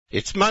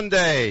It's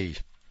Monday,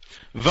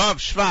 Vav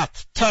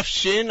Shvat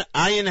Tafshin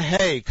Ayin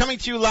Hey, coming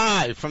to you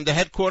live from the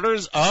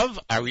headquarters of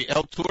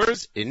Ariel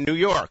Tours in New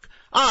York.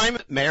 I'm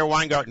Meir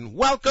Weingarten.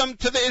 Welcome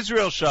to the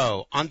Israel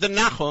Show on the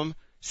Nachum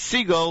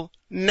Segal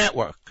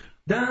Network.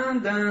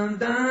 Dum dum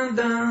dum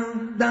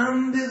dum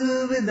dum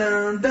dum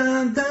dum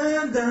dum dum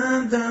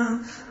dum dum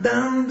dum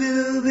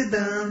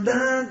dum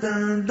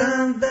dum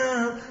dum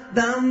dum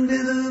dum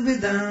dum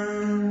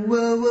dum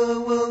whoa whoa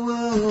whoa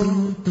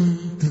whoa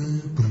dum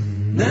dum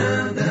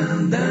dum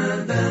dum dum dum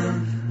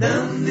dum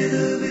dum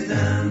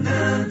dum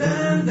dum dum dum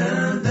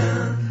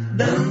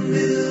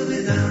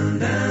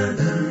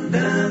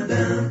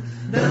dum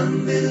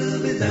dum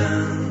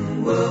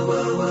dum whoa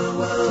whoa whoa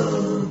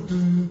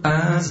whoa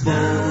as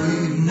boy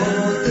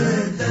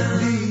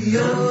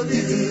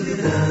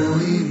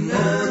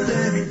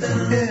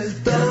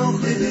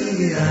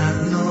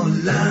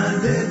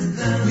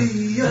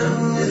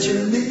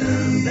שלי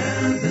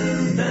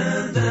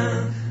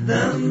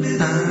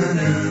אני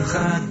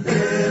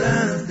מחכה לה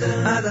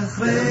עד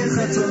אחרי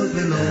חצות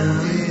ולא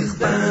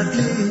אכפת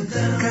לי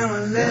כמה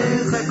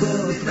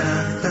לחכות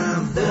רק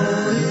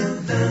תבואי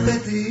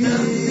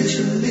ותהיי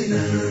שלי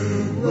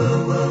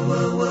וואו וואו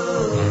וואו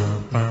וואו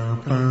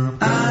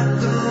את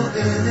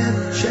טוענת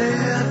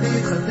שאת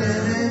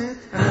מתחתנת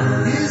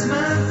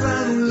מזמן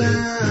כבר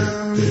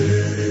אולם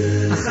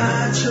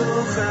אחת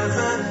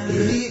שוכחת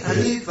לי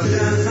אני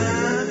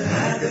פגחת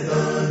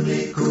הגדול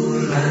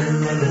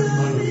מכולם אני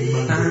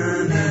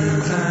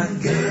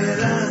מחכה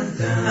לה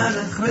עד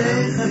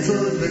אחרי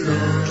חצות ולא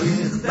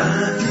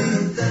אכפת לי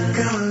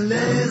כמה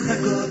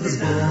לחכות אז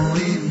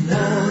בואי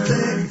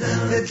מותק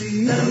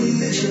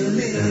ותהיי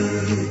שלי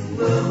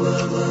וואו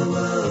וואו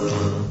וואו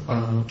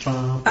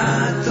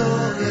את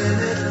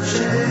טוענת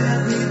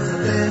שאת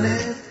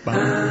מתחתנת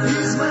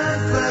מזמן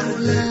כבר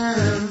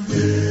אולם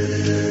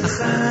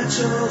אחת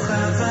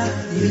שוכחת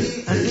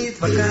לי אני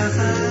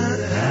מתווכחת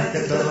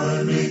הגדול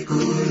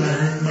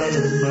מכולם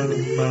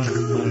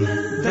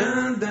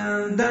דם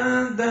דם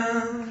דם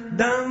דם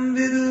דם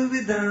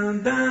בידובי דם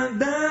דם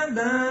דם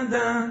דם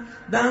דם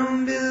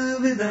דם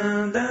בידובי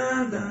דם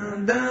דם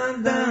דם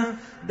דם דם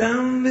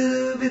דם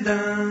בידובי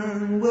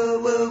דם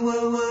וואו וואו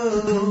וואו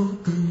וואו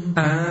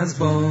אז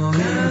בואי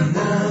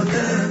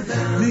מותק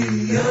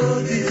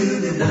להיות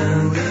איתי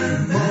בואי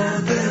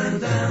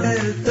מותק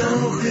אל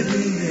תוך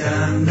ידי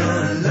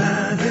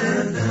הנולדת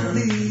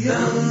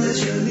להיות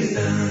שלי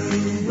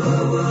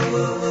וואו וואו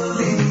וואו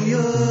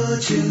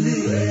להיות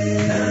שלי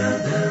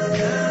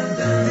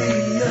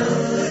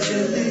להיות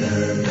שלי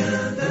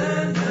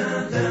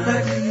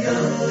רק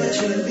להיות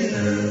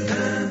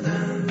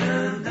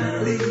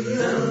שלי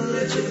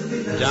להיות שלי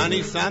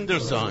Johnny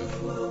Sanderson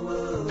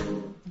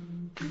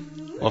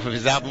off of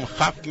his album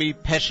Chaf Mi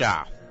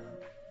Pesha,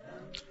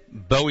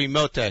 Bowie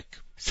Motek.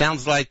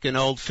 Sounds like an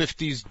old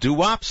 50s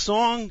doo-wop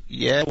song?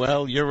 Yeah,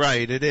 well, you're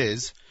right, it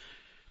is.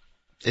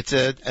 It's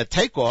a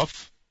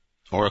takeoff,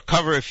 or a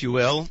cover, if you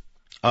will,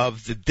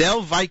 of the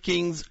Dell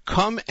Vikings'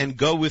 Come and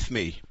Go With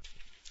Me.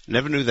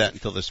 Never knew that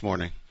until this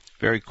morning.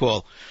 Very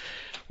cool.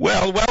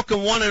 Well,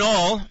 welcome one and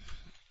all.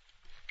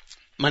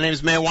 My name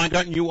is Meir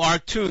Weingarten. You are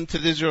tuned to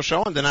the Israel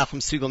Show on the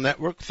Nachum Segal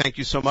Network. Thank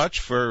you so much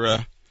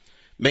for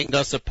making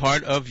us a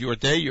part of your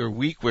day, your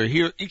week. We're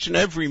here each and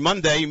every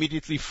Monday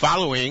immediately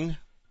following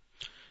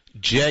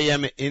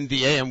JM in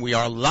the AM. We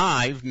are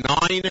live 9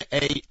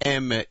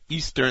 a.m.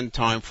 Eastern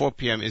Time, 4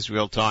 p.m.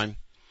 Israel Time.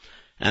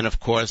 And, of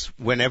course,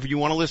 whenever you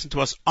want to listen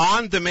to us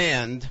on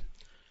demand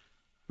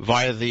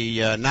via the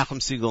Nachum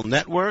Segal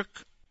Network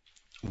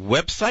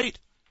website,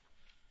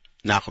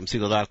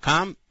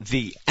 NachumSegal.com,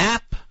 the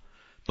app,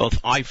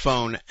 both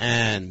iPhone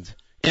and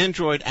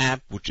Android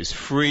app, which is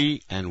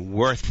free and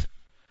worth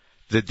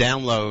the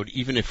download,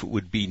 even if it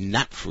would be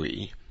not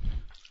free.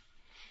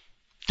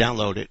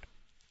 Download it.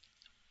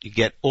 You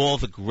get all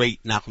the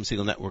great Nachum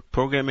Segal Network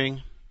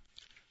programming.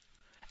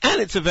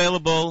 And it's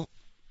available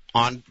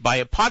by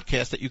a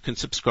podcast that you can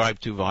subscribe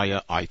to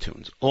via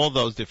iTunes. All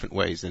those different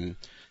ways. And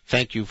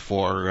thank you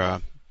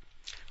for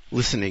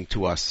listening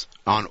to us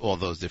on all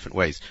those different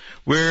ways.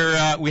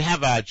 We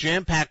have a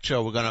jam-packed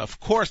show. We're going to, of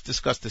course,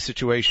 discuss the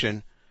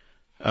situation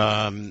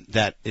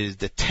that is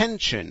the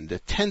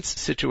tense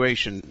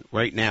situation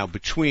right now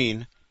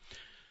between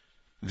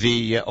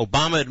the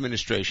Obama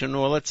administration,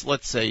 or let's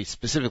say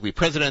specifically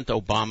President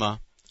Obama,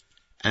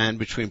 and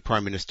between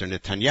Prime Minister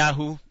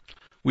Netanyahu.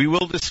 We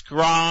will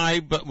discuss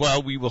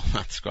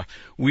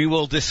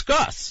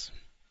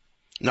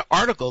an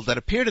article that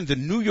appeared in the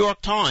New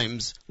York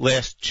Times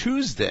last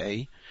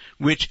Tuesday,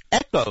 which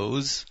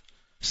echoes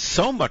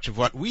so much of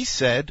what we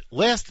said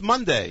last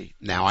Monday.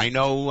 Now, I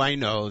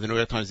know, the New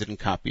York Times didn't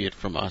copy it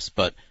from us,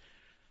 but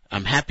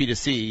I'm happy to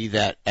see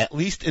that, at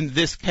least in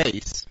this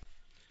case,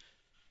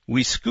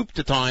 we scooped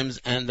the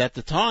Times, and that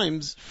the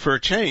Times, for a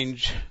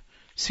change,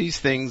 sees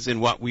things in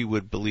what we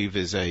would believe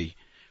is a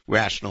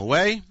rational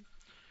way.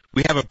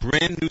 We have a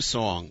brand new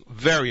song,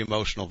 very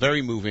emotional,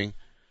 very moving.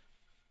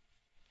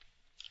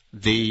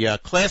 The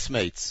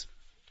classmates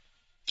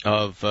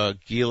of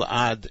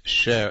Gilad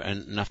Sher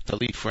and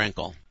Naftali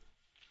Frankel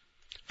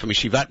from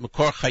Yeshivat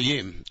Makor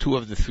Chaim, 2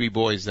 of the 3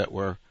 boys that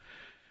were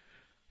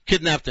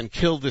kidnapped and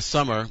killed this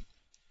summer.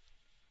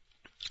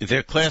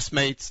 Their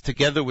classmates,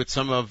 together with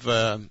some of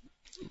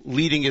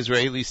leading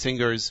Israeli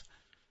singers,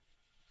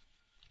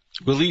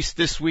 released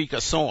this week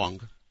a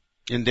song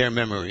in their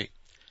memory.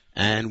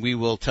 And we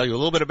will tell you a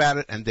little bit about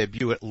it and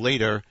debut it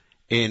later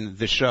in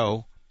the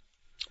show.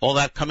 All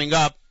that coming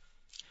up.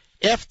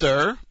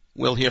 After,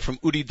 we'll hear from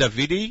Udi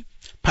Davidi,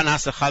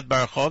 Panas Echad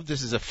Barachov.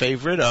 This is a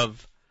favorite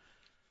of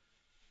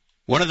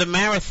one of the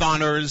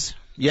marathoners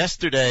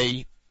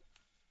yesterday,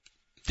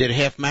 did a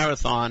half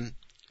marathon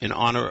in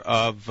honor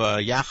of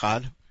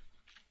Yachad.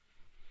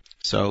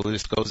 So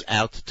this goes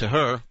out to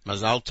her.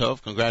 Mazal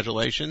Tov,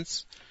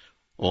 congratulations.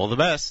 All the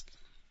best.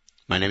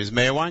 My name is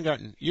Meir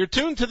Weingarten. You're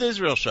tuned to the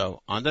Israel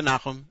Show on the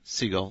Nachum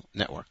Segal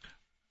Network.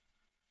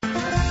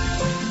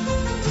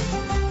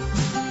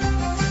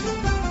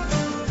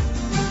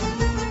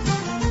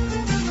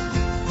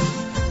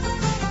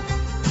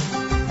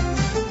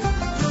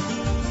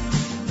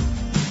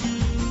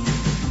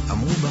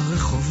 אמרו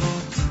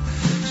ברחובות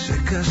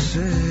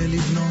שקשה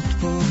לבנות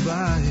פה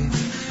בית,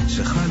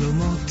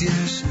 שחלומות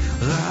יש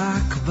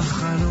רק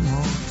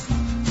בחלומות.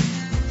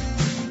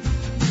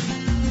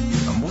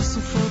 אמרו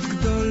סופות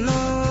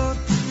גדולות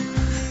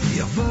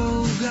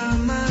יבואו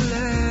גם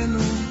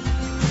עלינו,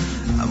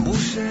 אמרו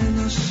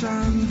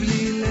שנשם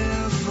בלי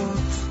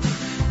להבות,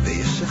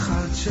 ויש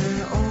אחד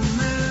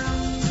שאומר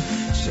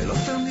שלא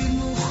תמיד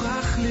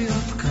מוכרח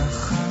להיות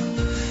ככה,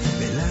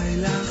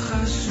 בלילה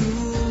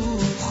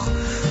חשוך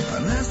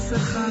פנס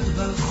אחד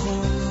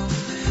ברחוב,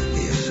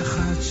 יש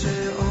אחד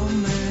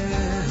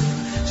שאומר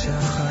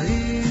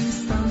שהחיים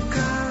סתם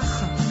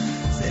ככה,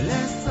 זה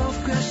לסוף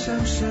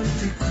גשם של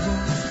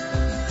תקוות.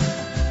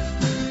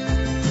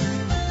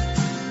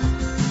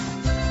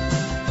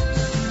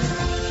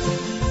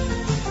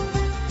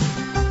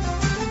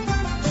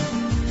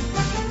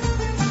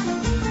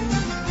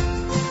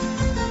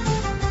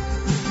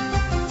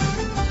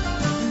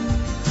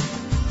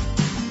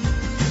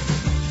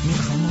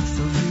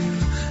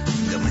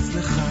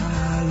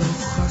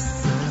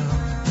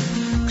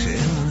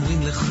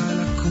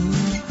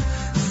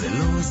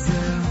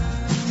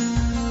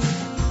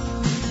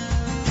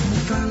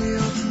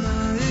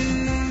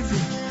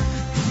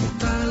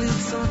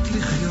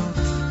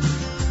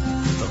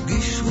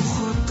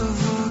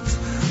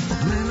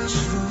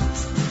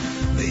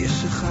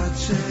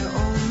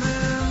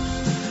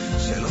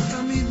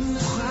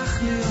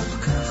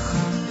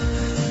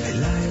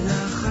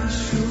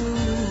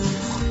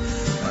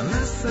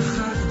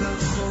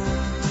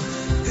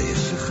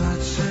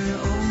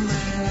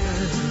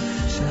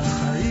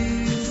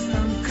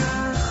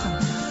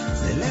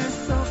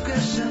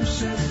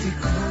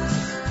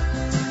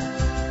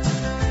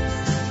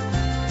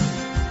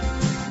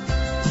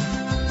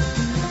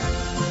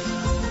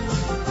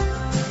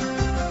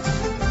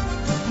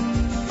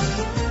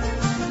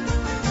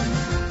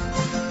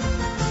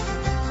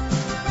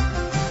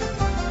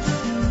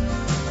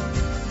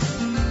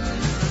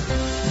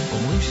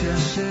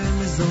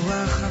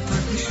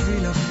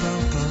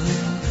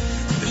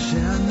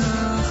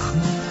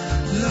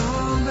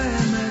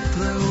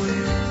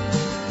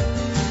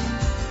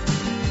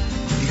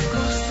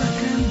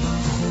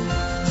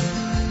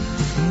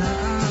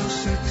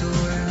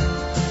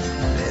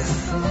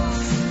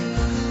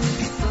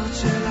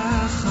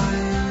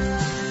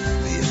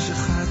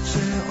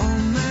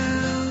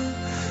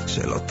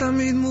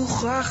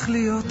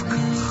 להיות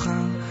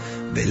ככה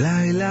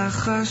בלילה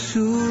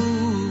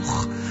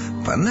חשוך,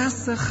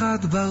 פנס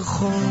אחד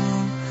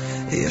ברחוב,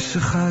 יש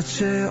אחד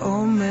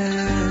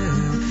שאומר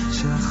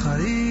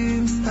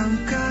שהחיים סתם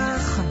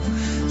ככה,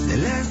 זה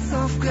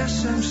לסוף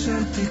גשם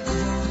של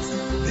תקוות,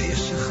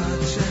 ויש אחד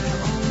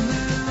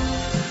שאומר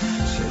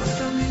שלא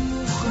תמיד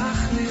מוכרח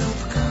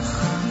להיות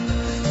ככה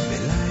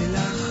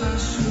בלילה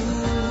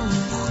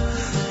חשוך,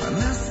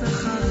 פנס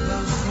אחד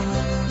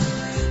ברחוב,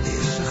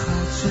 יש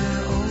אחד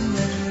שאומר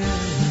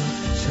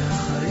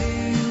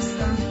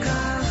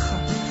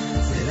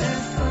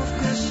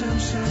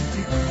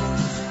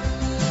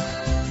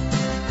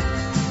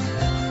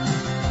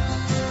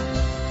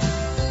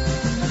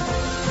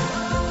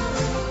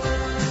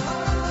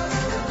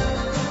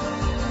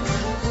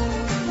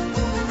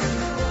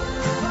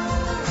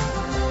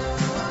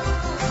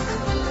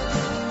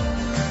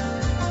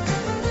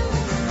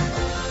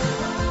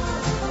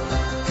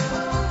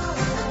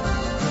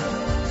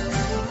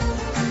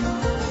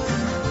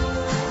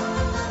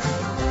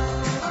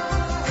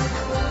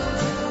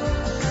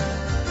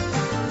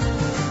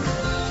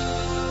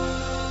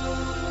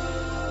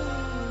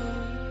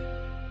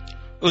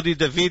Udi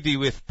Davidi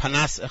with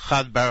Panas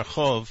Echad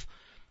Barachov.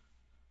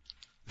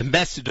 The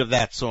message of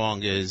that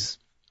song is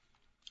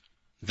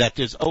that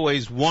there's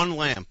always one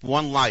lamp,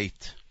 one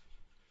light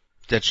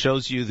that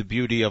shows you the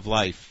beauty of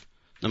life.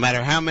 No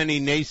matter how many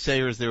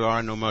naysayers there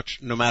are, no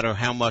matter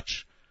how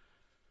much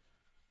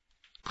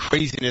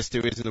craziness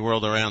there is in the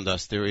world around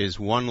us, there is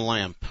one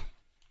lamp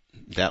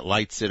that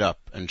lights it up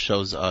and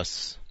shows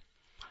us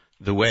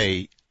the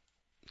way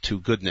to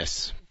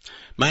goodness.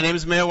 My name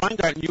is Meir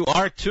Weingarten. You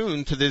are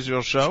tuned to the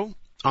Israel Show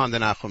on the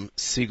Nachum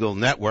Segal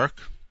Network.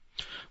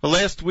 Well,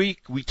 last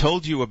week we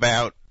told you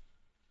about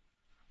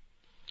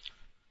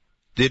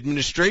the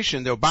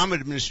Obama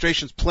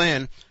administration's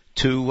plan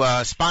to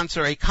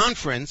sponsor a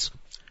conference,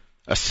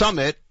 a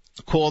summit,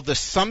 called the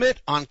Summit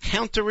on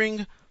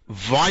Countering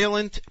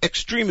Violent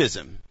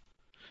Extremism.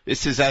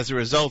 This is as a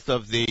result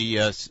of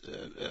the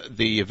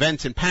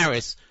events in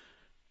Paris,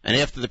 and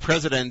after the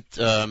president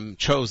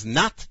chose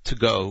not to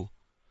go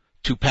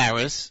to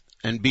Paris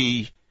and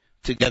be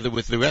together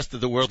with the rest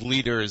of the world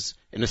leaders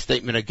in a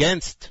statement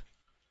against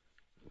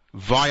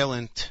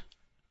violent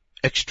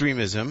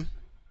extremism.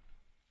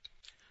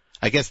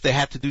 I guess they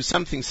had to do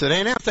something, so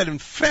they announced that in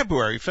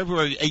February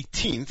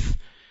 18th,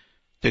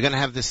 they're going to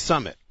have this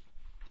summit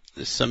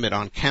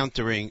on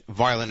countering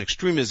violent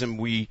extremism.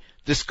 We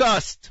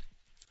discussed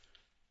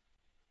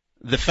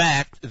the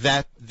fact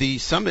that the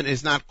summit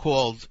is not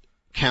called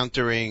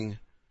countering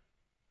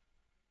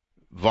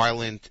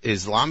violent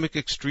Islamic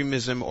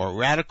extremism or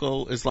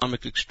radical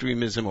Islamic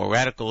extremism or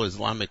radical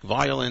Islamic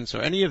violence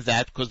or any of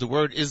that, because the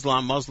word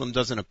Islam, Muslim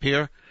doesn't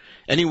appear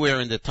anywhere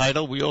in the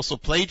title. We also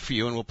played for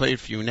you, and we'll play it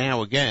for you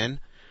now again,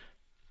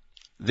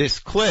 this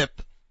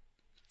clip,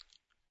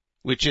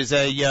 which is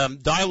a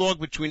dialogue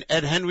between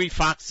Ed Henry,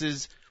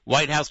 Fox's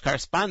White House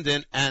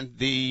correspondent, and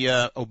the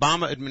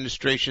Obama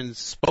administration's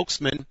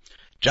spokesman,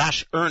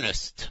 Josh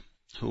Earnest,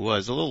 who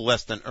was a little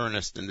less than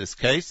earnest in this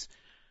case,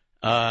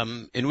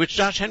 in which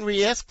Josh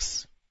Henry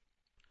asks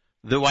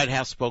the White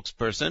House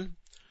spokesperson,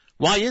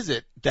 why is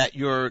it that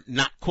you're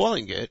not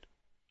calling it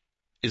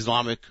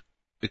Islamic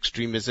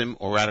extremism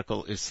or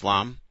radical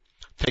Islam?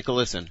 Take a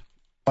listen.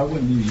 Why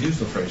wouldn't you use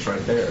the phrase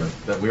right there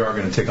that we are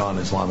going to take on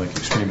Islamic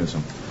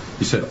extremism?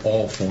 You said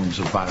all forms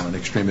of violent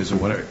extremism.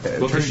 Well,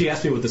 first she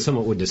asked me what the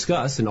summit would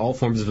discuss, and all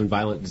forms of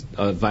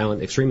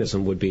violent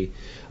extremism would be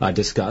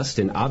discussed.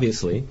 And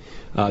obviously,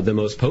 the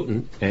most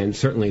potent and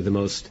certainly the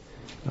most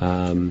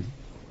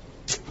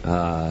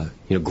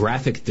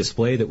graphic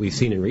display that we've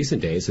seen in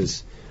recent days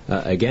is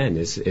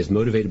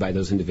motivated by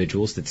those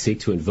individuals that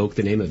seek to invoke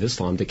the name of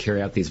Islam to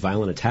carry out these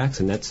violent attacks,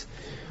 and that's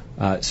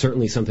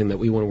certainly something that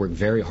we want to work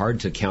very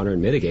hard to counter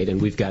and mitigate,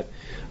 and we've got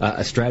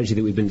a strategy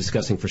that we've been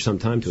discussing for some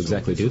time to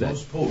exactly do that. The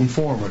most potent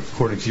form,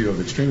 according to you, of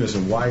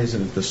extremism, why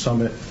isn't it the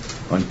summit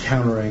on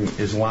countering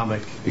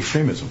Islamic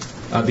extremism?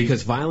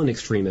 Because violent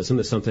extremism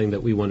is something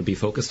that we want to be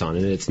focused on,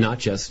 and it's not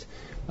just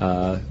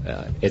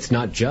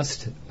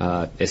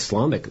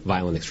Islamic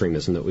violent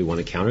extremism that we want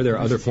to counter. There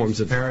are other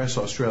forms of... Paris,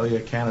 Australia,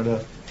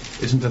 Canada,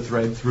 isn't the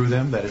thread through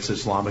them that it's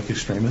Islamic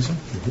extremism?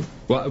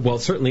 Mm-hmm. Well,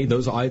 certainly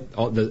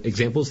all the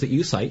examples that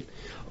you cite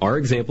are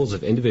examples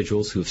of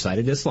individuals who've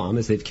cited Islam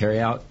as they've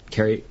carried out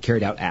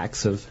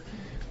acts of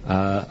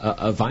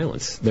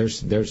violence.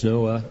 There's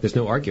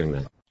no arguing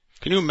that.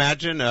 Can you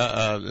imagine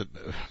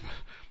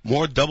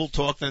more double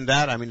talk than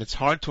that? I mean, it's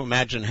hard to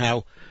imagine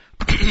how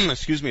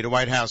the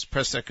White House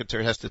press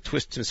secretary has to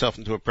twist himself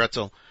into a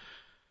pretzel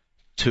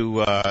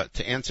to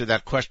answer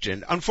that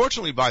question.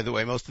 Unfortunately, by the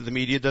way, most of the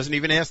media doesn't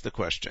even ask the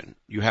question.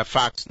 You have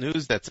Fox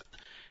News that's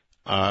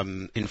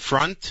in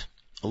front,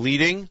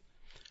 leading,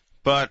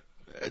 but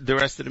the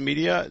rest of the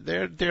media,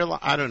 they're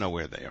I don't know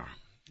where they are.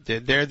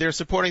 They're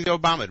supporting the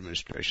Obama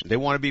administration. They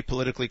want to be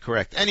politically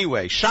correct.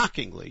 Anyway,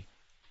 shockingly,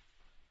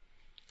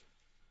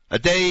 a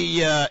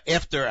day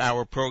after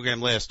our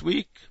program last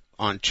week,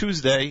 on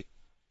Tuesday,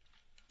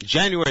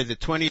 January the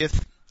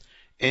 20th,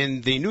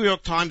 in the New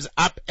York Times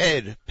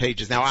op-ed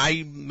pages. Now,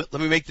 let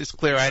me make this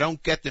clear. I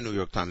don't get the New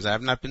York Times. I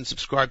have not been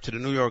subscribed to the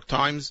New York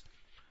Times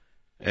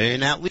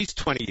in at least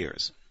 20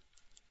 years.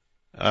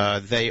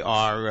 They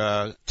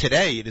are,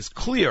 today, it is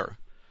clear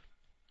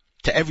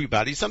to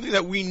everybody, something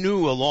that we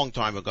knew a long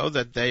time ago,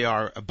 that they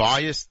are a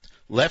biased,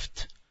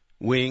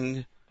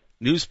 left-wing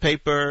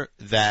newspaper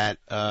that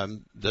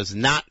does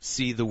not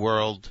see the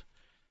world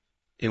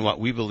in what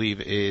we believe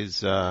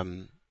is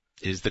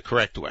the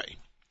correct way.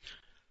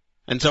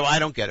 And so I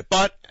don't get it.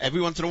 But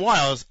every once in a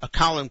while, a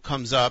column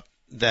comes up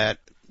that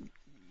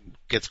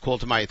gets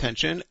called to my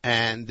attention,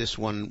 and this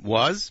one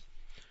was.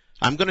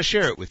 I'm going to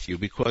share it with you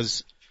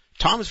because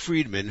Thomas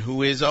Friedman,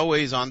 who is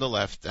always on the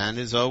left and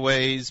is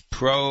always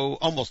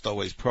almost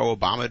always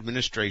pro-Obama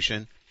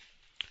administration,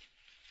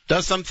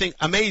 does something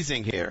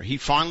amazing here. He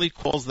finally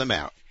calls them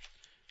out.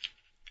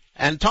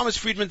 And Thomas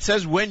Friedman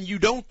says, when you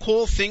don't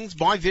call things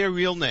by their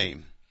real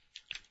name,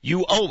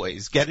 you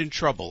always get in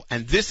trouble.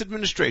 And this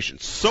administration,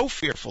 so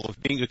fearful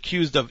of being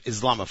accused of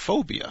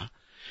Islamophobia,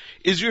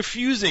 is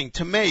refusing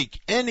to make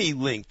any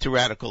link to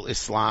radical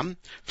Islam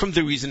from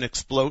the recent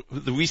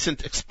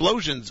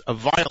explosions of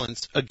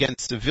violence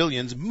against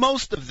civilians,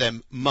 most of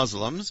them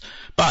Muslims,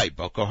 by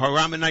Boko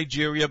Haram in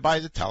Nigeria, by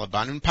the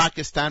Taliban in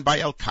Pakistan, by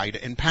Al-Qaeda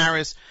in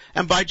Paris,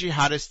 and by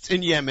jihadists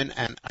in Yemen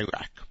and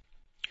Iraq.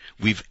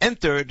 We've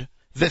entered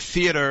the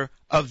theater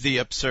of the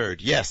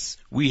absurd. Yes,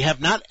 we have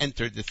not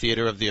entered the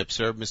theater of the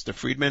absurd, Mr.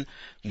 Friedman.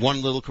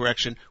 One little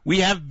correction. We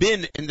have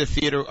been in the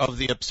theater of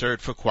the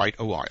absurd for quite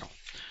a while.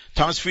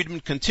 Thomas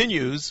Friedman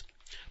continues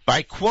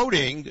by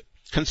quoting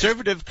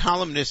conservative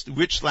columnist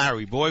Rich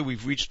Lowry, boy,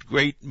 we've reached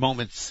great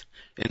moments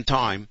in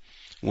time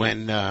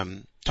when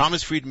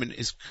Thomas Friedman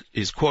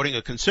is quoting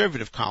a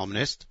conservative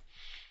columnist.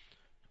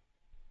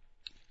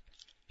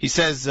 He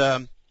says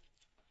that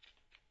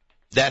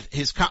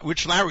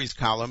Rich Lowry's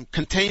column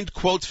contained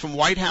quotes from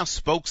White House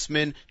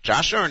spokesman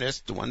Josh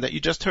Earnest, the one that you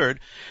just heard,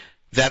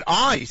 that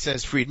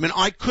says Friedman,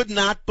 I could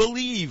not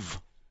believe.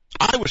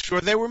 I was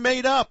sure they were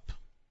made up.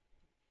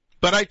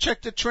 But I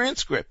checked the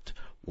transcript.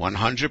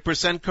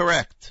 100%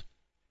 correct.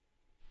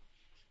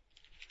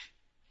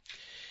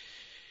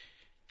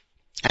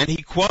 And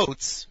he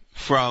quotes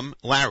from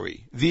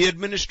Lowry, the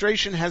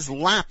administration has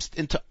lapsed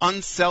into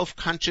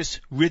unself-conscious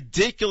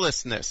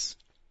ridiculousness.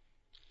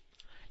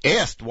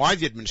 Asked why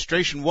the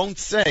administration won't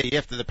say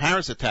after the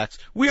Paris attacks,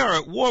 we are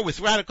at war with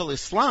radical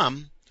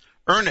Islam,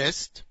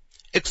 Earnest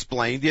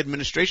explained the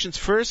administration's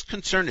first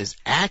concern is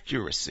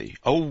accuracy.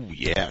 Oh,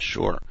 yeah,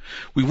 sure.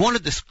 We want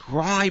to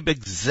describe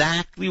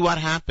exactly what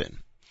happened.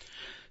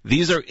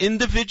 These are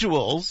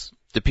individuals,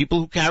 the people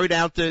who carried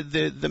out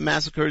the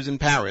massacres in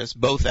Paris,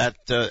 both at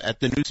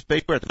the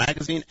newspaper, at the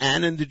magazine,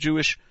 and in the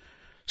Jewish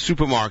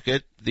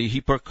supermarket, the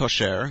Hyper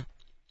Kosher.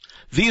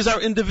 These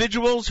are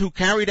individuals who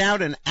carried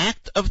out an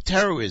act of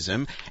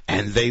terrorism,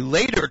 and they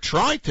later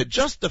tried to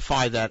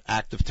justify that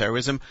act of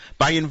terrorism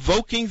by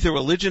invoking the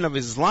religion of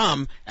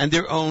Islam and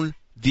their own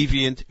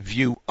deviant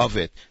view of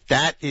it.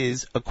 That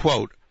is a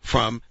quote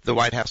from the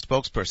White House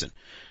spokesperson.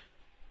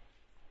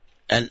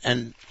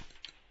 And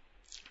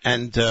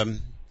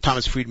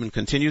Thomas Friedman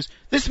continues,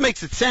 this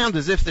makes it sound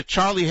as if the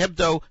Charlie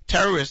Hebdo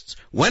terrorists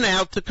went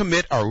out to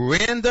commit a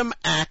random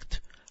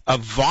act of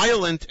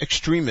violent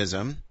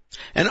extremism,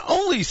 and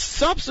only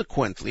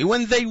subsequently,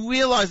 when they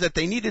realized that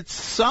they needed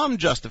some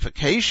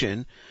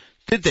justification,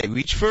 did they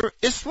reach for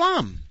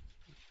Islam.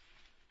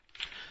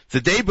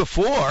 The day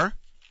before,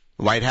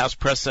 White House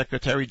Press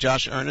Secretary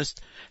Josh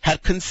Earnest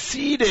had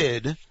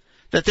conceded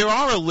that there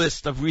are a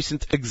list of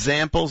recent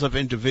examples of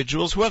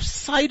individuals who have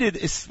cited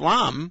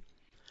Islam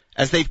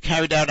as they've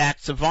carried out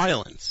acts of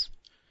violence.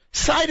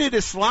 Cited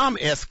Islam,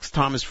 asks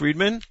Thomas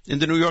Friedman in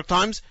the New York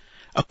Times,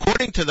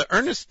 according to the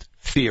Earnest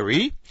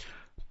theory,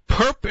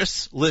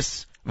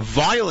 purposeless,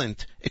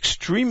 violent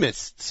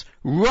extremists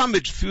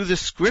rummage through the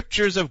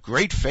scriptures of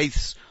great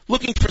faiths,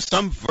 looking for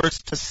some verse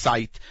to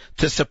cite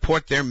to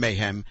support their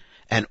mayhem,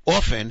 and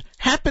often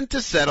happen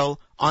to settle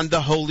on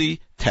the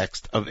holy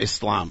text of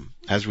Islam.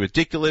 As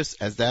ridiculous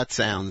as that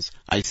sounds,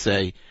 I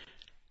say,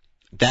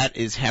 that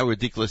is how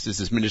ridiculous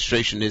this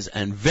administration is,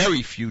 and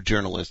very few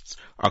journalists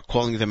are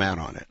calling them out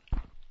on it.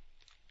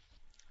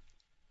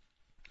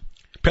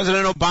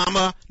 President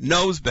Obama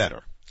knows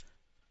better,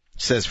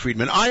 says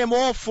Friedman. I am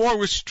all for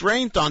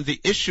restraint on the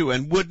issue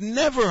and would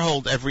never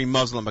hold every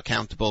Muslim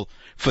accountable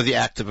for the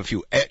act of a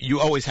few.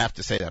 You always have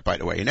to say that, by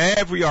the way. In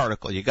every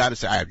article, you got to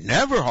say, I have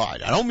never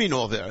heard. I don't mean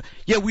all that.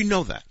 Yeah, we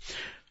know that.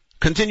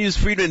 Continues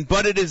Friedman,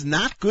 but it is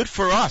not good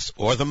for us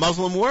or the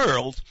Muslim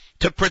world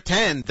to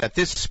pretend that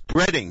this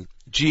spreading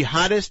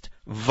jihadist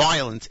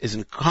violence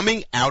isn't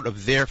coming out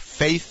of their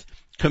faith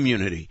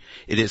community.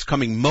 It is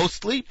coming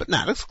mostly, but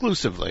not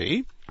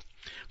exclusively,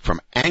 from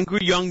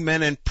angry young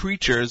men and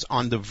preachers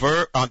on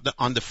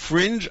the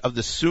fringe of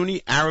the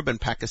Sunni, Arab,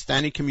 and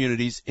Pakistani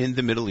communities in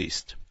the Middle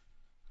East.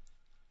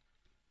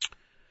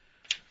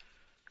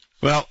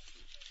 Well,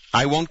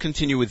 I won't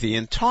continue with the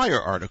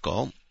entire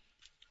article.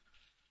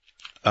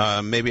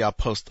 Maybe I'll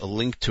post a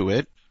link to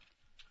it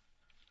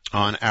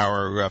on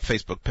our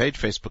Facebook page,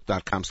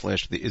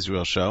 facebook.com/The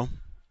Israel Show.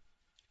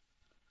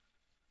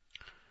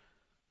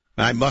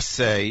 And I must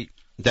say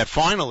that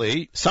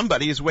finally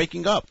somebody is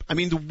waking up. I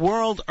mean, the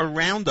world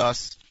around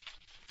us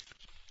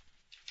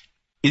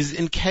is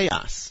in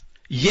chaos.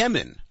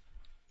 Yemen,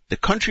 the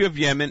country of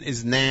Yemen,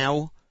 is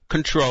now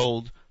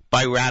controlled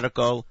by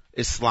radical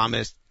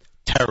Islamist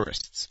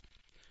terrorists.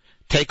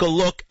 Take a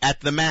look at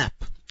the map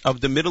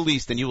of the Middle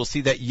East and you will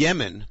see that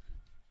Yemen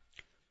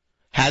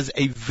has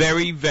a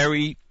very,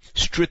 very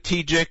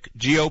strategic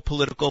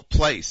geopolitical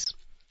place.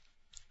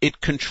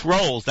 It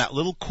controls that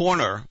little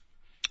corner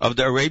of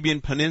the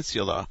Arabian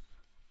Peninsula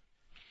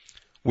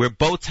where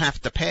boats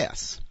have to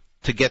pass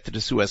to get to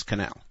the Suez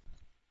Canal.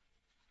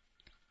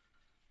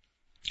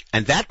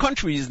 And that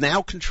country is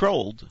now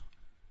controlled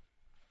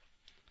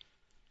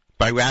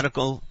by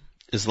radical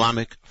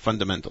Islamic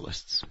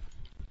fundamentalists.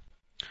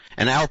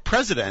 And our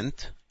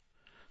president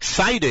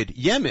cited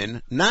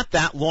Yemen not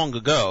that long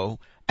ago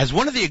as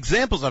one of the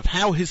examples of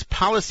how his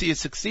policy is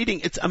succeeding.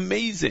 It's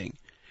amazing.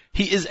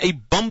 He is a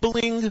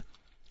bumbling,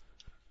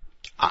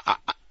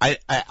 I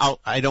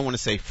don't want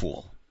to say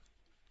fool,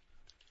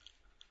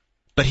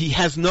 but he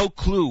has no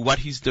clue what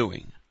he's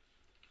doing.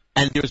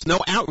 And there's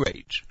no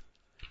outrage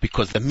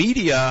because the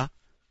media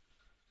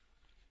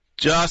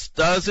just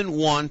doesn't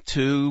want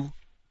to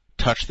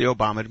touch the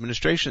Obama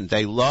administration.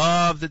 They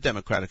love the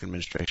Democratic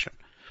administration.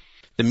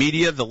 The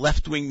media, the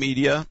left-wing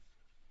media,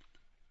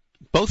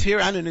 both here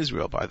and in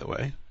Israel, by the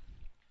way,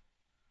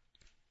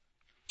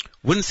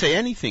 wouldn't say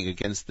anything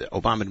against the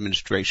Obama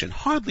administration,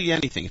 hardly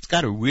anything. It's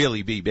got to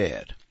really be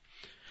bad.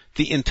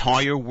 the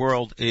entire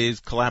world is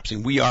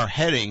collapsing. We are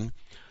heading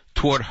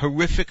toward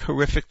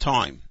horrific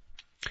time.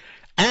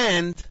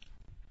 And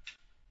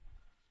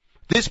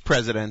this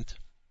president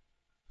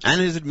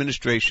and his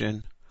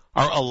administration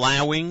are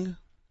allowing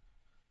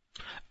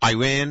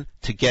Iran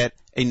to get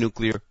a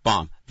nuclear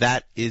bomb.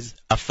 That is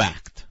a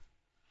fact.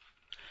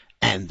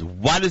 And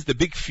what is the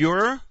big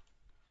furor?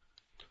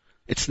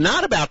 It's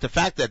not about the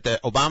fact that the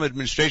Obama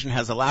administration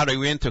has allowed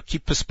Iran to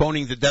keep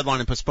postponing the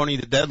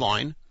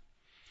deadline.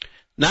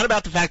 Not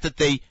about the fact that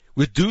they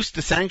reduced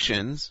the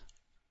sanctions.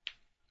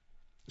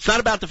 It's not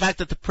about the fact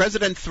that the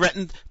president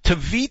threatened to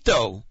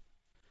veto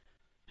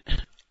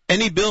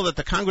any bill that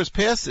the Congress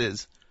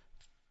passes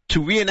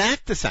to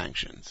reenact the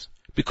sanctions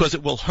because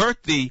it will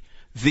hurt the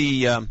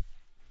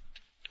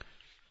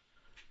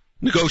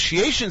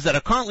negotiations that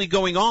are currently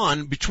going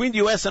on between the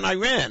U.S. and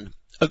Iran.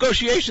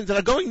 Negotiations that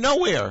are going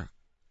nowhere.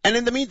 And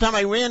in the meantime,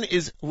 Iran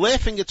is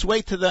laughing its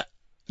way to the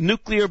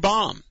nuclear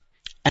bomb.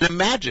 And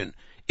imagine,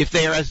 if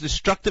they are as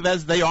destructive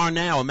as they are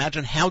now,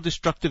 imagine how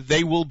destructive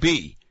they will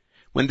be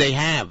when they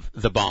have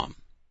the bomb.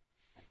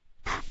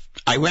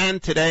 Iran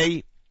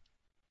today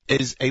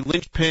is a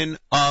linchpin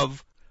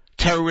of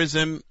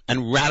terrorism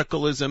and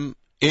radicalism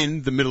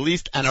in the Middle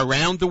East and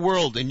around the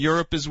world, in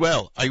Europe as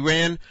well.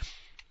 Iran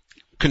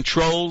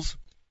controls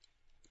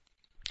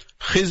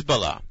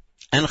Hezbollah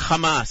and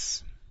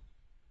Hamas.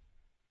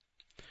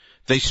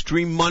 They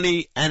stream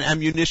money and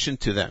ammunition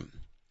to them.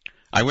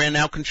 Iran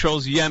now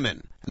controls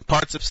Yemen and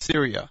parts of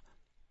Syria.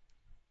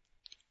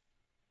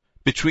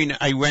 Between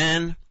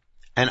Iran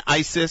and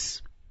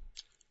ISIS,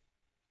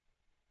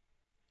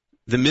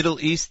 the Middle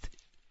East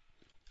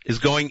is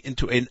going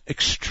into an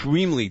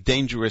extremely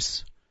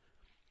dangerous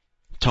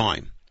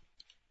time.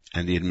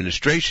 And the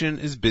administration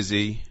is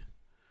busy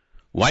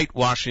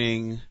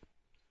whitewashing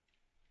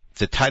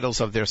the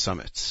titles of their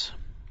summits.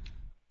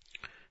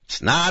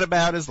 It's not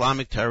about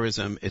Islamic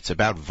terrorism. It's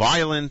about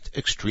violent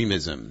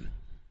extremism.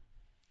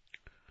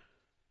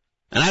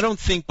 And I don't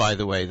think, by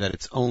the way, that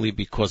it's only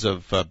because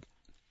of,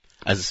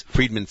 as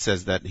Friedman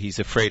says, that he's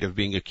afraid of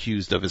being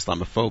accused of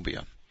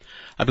Islamophobia.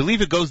 I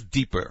believe it goes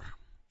deeper.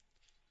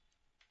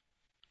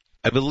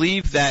 I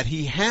believe that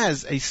he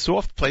has a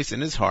soft place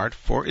in his heart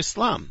for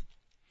Islam.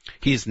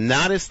 He is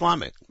not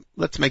Islamic.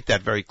 Let's make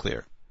that very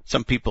clear.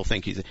 Some people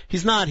think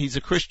he's not. He's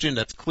a Christian,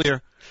 that's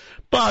clear.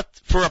 But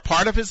for a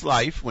part of his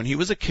life, when he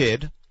was a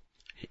kid,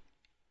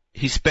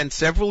 he spent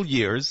several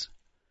years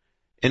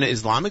in an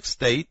Islamic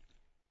state,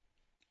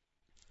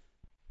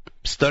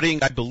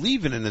 studying, I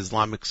believe, in an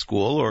Islamic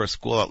school, or a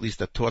school at least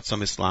that taught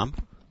some Islam,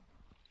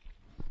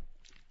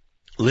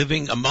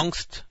 living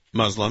amongst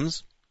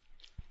Muslims,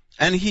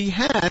 and he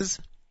has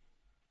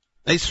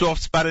a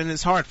soft spot in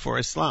his heart for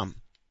Islam.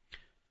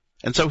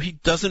 And so he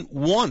doesn't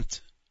want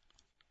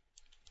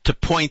to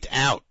point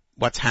out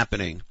what's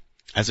happening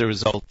as a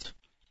result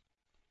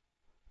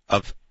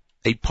of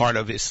a part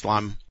of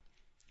Islam,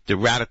 the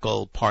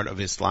radical part of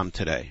Islam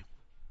today.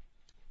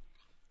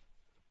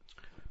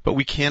 But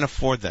we can't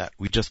afford that.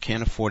 We just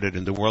can't afford it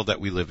in the world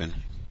that we live in.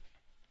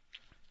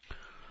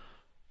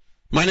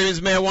 My name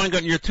is Meir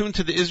Weingarten. You're tuned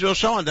to the Israel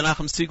Show on the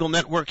Nachum Segal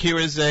Network. Here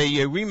is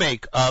a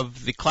remake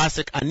of the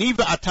classic Ani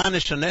Ve'ata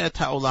Neshaneh et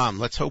Ha'olam.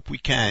 Let's hope we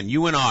can.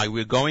 You and I,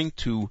 we're going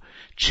to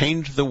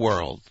change the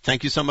world.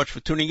 Thank you so much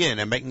for tuning in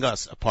and making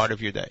us a part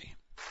of your day.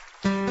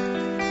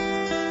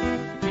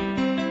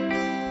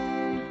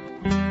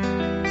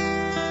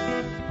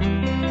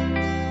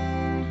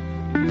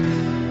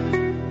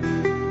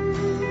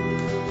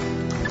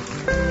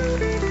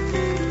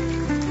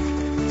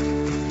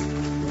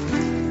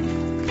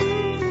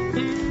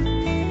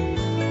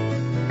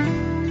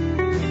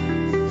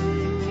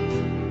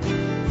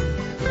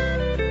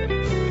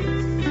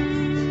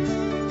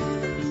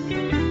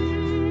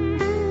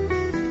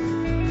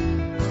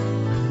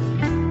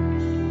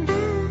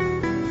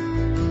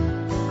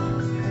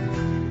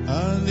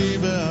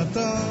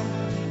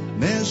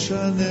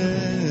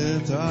 נשנה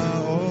את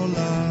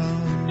העולם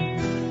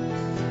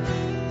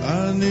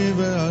אני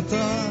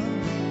ואתה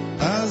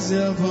אז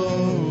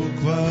יבואו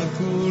כבר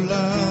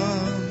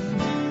כולם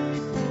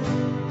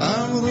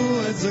אמרו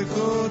את זה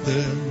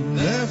קודם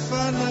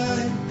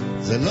לפניי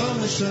זה לא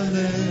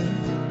משנה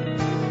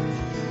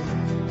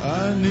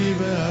אני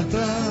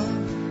ואתה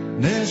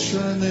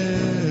נשנה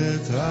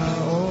את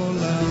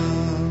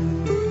העולם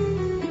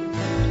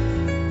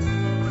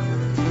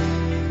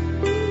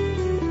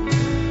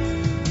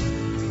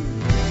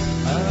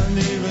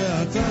אני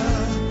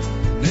ואתה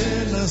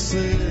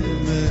ננסה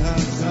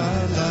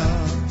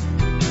מההתחלה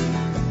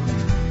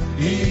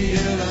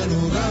יהיה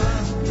לנו רע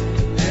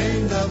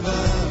אין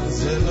דבר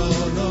זה לא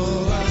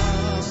נורא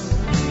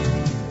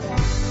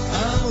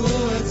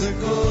אמרו את זה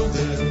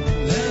קודם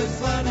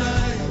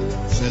לפניי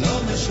זה לא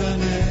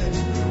משנה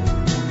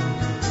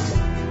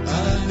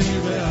אני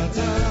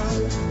ואתה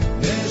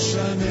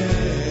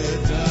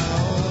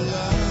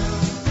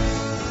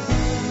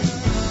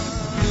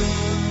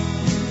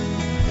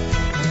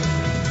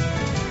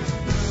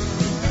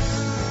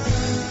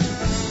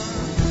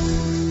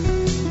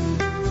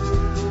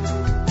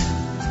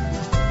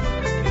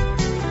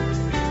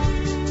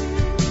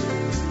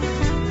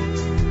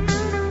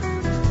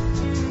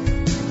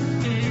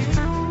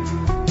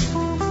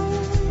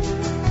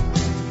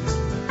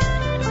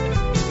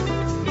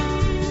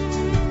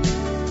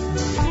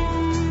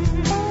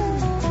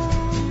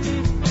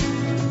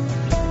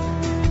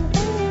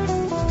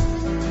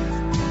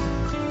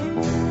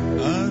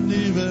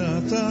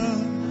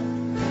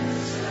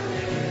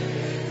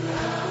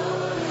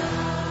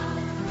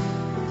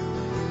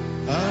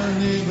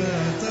אני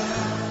ואתה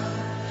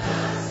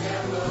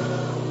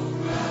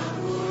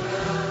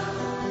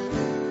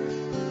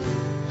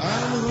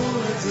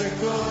אמרו את זה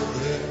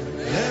קודם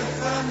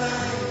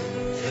לפניי,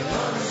 זה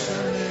לא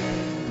משנה.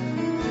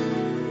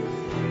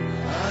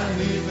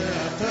 אני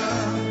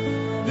ואתה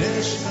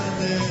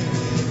נשתנה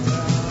את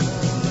העולם.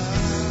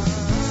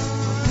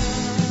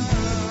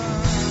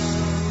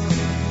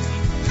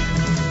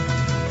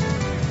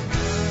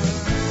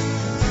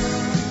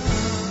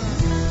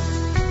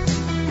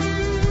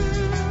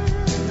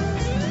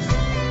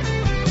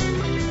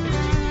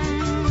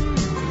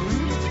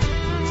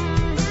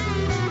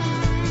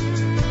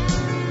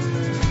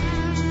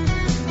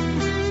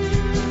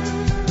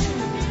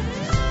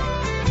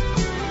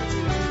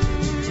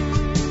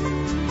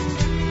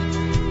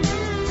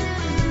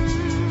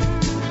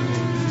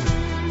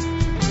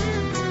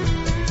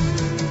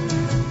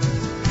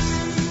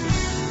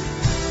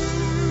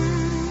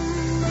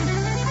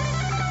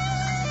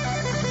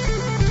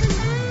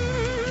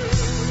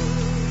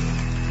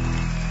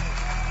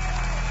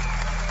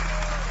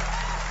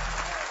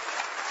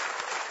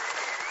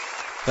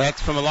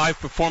 That's from a live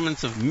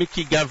performance of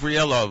Mickey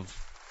Gavrielov.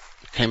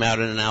 It came out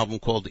in an album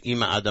called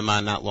Ima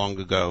Adama not long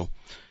ago,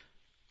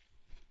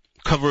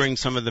 covering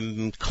some of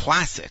the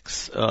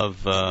classics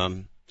of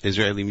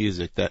Israeli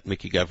music that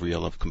Mickey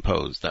Gavrielov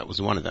composed. That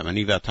was one of them.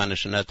 Ani Ve'ata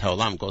Nishanet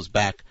Ha'olam goes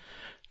back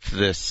to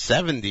the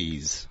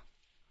 70s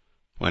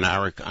when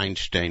Arik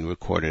Einstein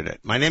recorded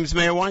it. My name is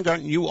Meir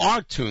Weingarten. You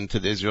are tuned to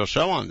the Israel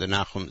Show on the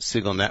Nachum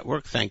Segal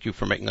Network. Thank you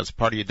for making us a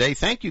part of your day.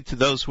 Thank you to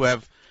those who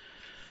have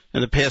in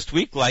the past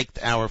week liked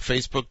our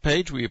Facebook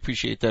page. We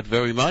appreciate that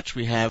very much.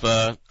 We have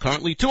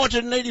currently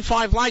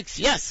 285 likes.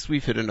 Yes,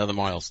 we've hit another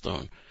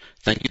milestone.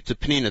 Thank you to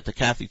Penina, to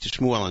Kathy, to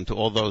Shmuel, and to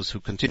all those who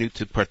continue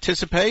to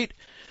participate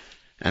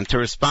and to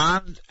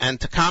respond and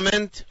to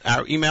comment.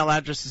 Our email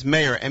address is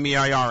Meir,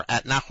 M-E-I-R,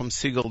 at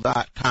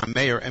NachumSegal.com.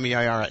 Meir,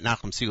 M-E-I-R, at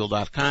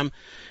NachumSegal.com.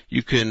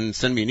 You can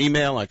send me an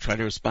email. I try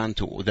to respond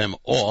to them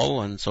all,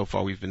 and so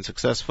far we've been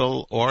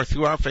successful, or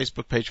through our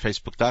Facebook page,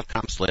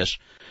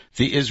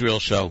 facebook.com/The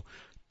Israel Show.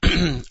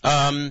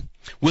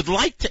 Would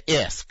like to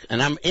ask,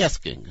 and I'm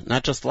asking,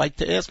 not just like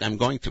to ask, I'm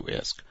going to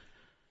ask,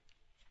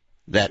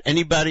 that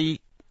anybody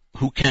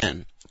who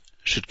can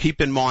should keep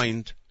in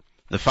mind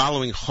the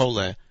following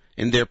chole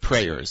in their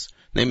prayers.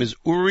 Name is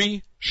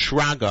Uri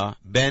Shraga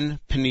ben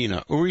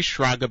Penina. Uri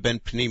Shraga ben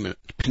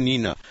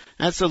Penina.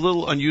 That's a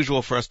little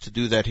unusual for us to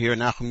do that here.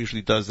 Nachum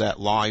usually does that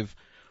live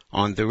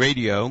on the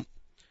radio.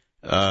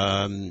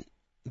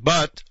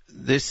 But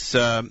this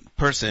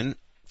person,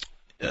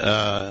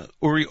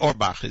 Uri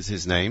Orbach is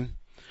his name.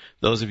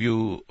 Those of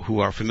you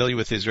who are familiar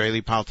with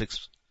Israeli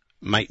politics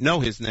might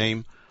know his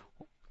name.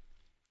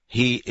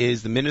 He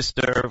is the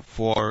Minister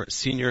for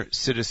Senior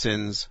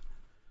Citizens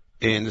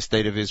in the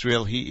State of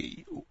Israel.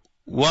 He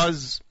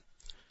was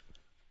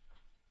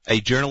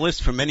a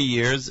journalist for many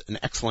years, an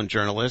excellent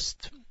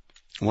journalist,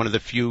 one of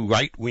the few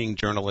right-wing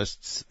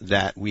journalists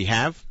that we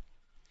have.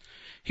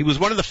 He was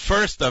one of the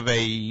first of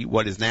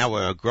what is now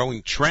a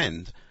growing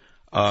trend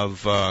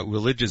of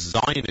religious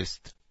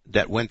Zionists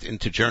that went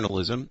into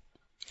journalism.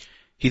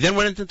 He then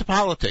went into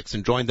politics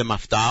and joined the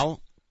Mafdal,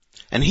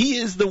 and he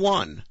is the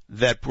one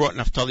that brought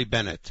Naftali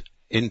Bennett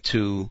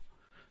into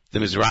the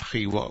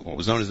Mizrahi, what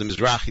was known as the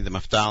Mizrahi, the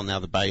Mafdal, now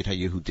the Bayit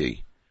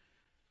HaYehudi.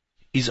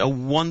 He's a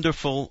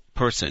wonderful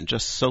person,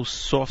 just so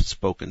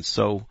soft-spoken,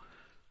 so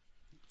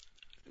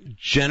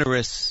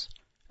generous,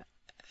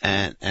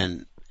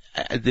 and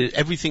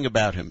everything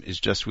about him is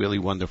just really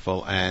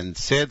wonderful. And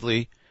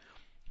sadly,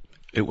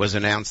 it was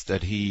announced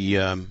that he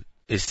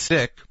is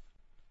sick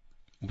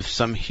with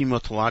some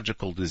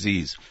hematological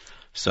disease.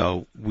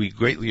 So we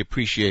greatly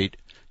appreciate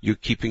you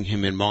keeping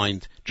him in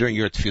mind during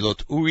your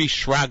tefillot. Uri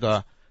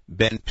Shraga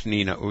ben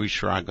Penina. Uri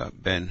Shraga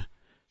ben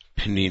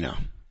Penina.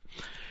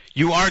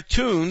 You are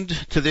tuned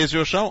to the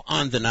Israel Show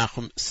on the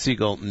Nachum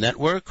Segal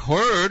Network.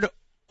 Heard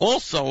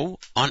also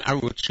on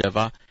Arutz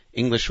Sheva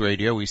English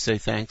Radio. We say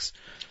thanks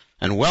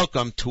and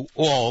welcome to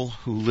all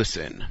who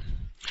listen.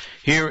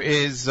 Here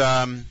is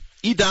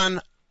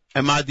Idan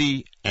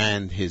Amadi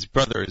and his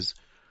brothers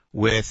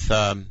with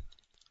a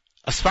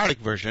Sephardic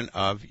version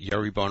of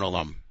Yeribon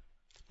Olam.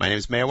 My name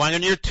is Meir Wang,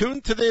 and you're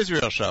tuned to the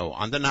Israel Show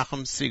on the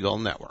Nachum Segal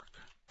Network.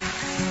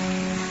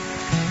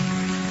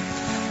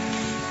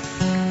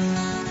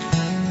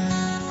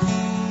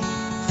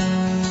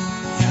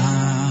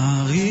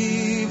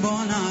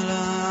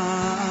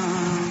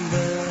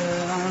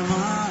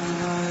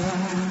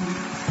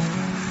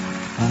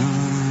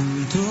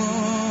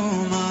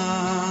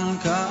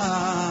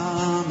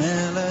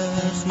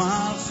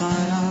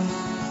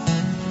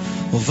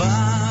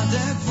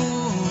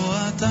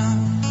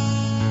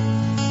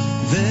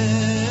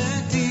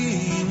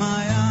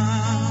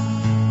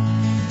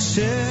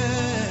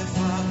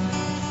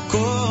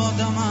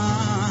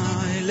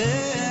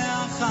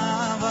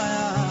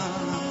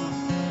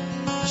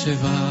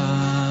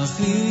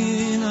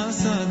 שבחי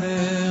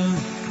נסדר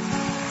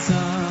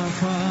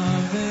צפה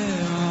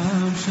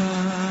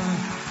ועמשה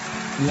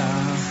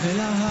לך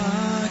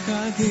אלה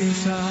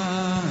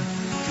קדישה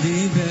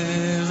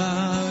דיבר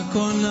הכל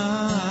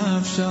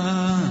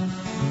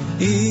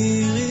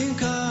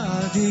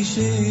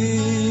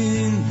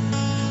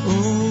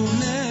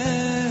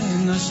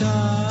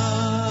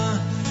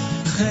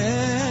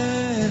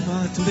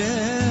חבת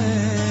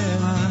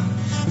ברע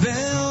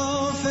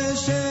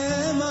ואופש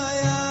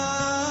שמיה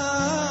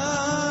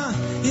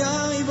יא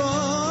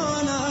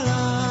ריבון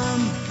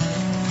עולם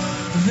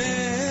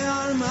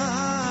ועל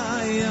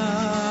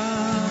מאיה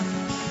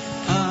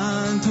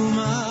אנטו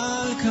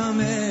מלכה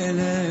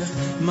מלך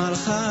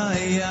מלכה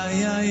יא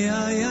יא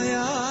יא יא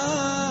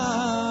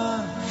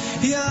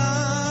יא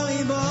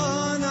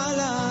ריבון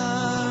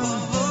עולם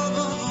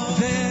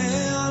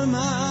ועל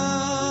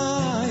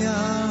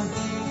מאיה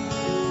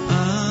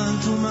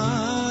אנטו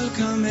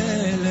מלכה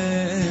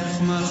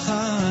מלך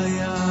מלכה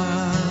יא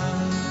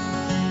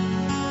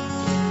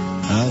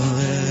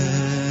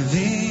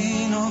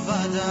ערבין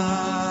עובדך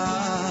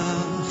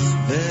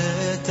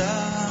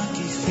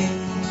ותקיפים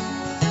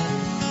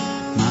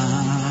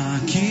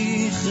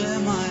מקיך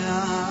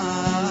רמיה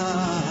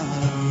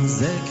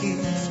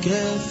זקיף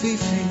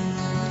כפיפים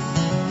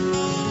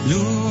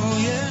לו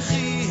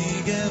יחי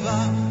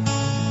גבה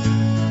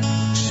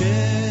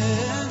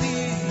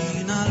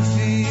שנים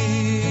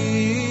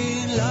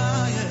אלפין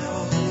לה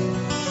יאור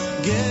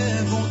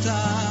גבותך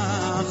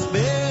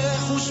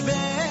בחוש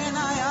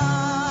בניה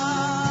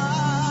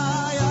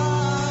יא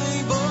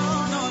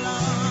ריבון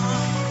עולם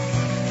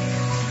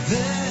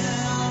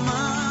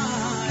ועמיה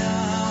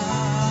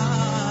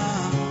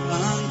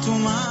אנטו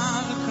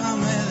מלכה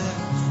מלך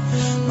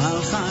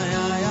מלכה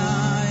יא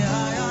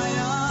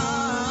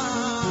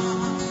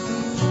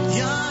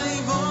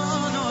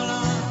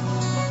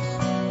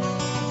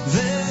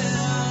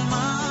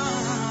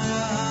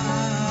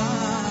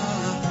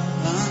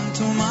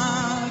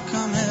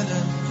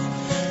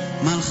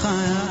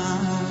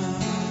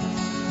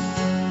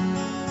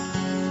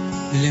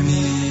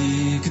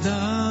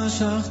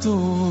למקדש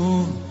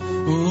הכתוב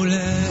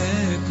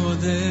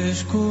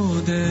ולקודש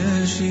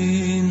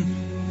קודשין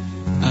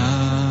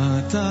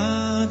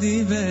אתה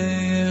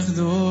דיבך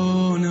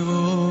דון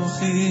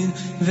רוחין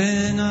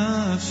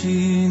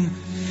ונפשין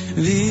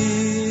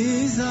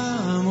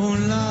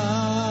ויזמון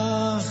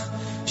לך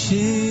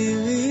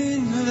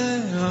שירין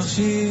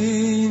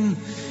ורחשין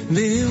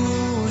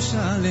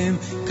בירושלם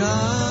קטנש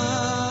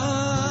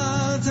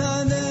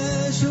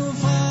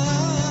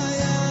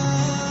ופריה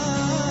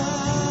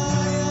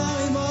יא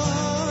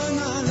ריבון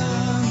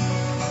עולם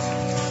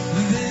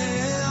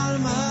ועל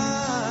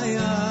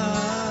מאיה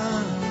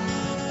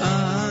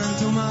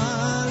אנטו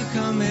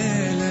מלכה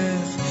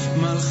מלך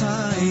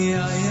מלכה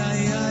יא יא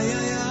יא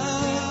יא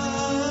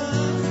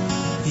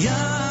יא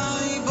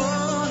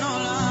ריבון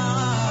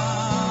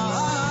עולם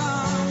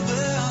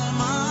ועל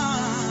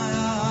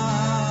מאיה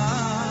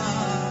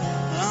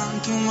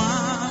אנטו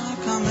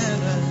מלכה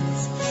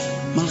מלך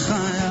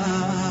מלכה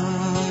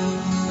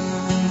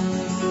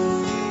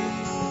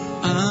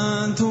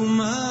אנטו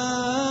מלכה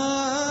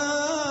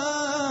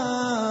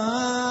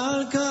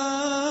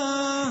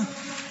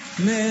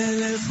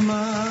מלך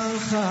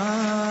מלכה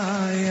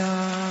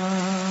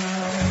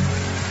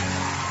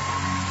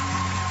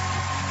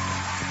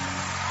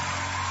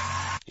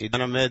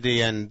Idan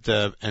Amedi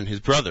and his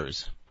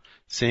brothers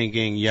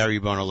singing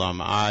Yari Bon Olam.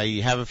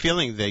 I have a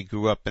feeling they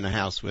grew up in a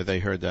house where they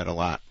heard that a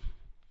lot.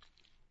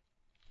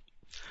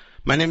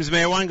 My name is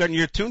Meir Weingarten.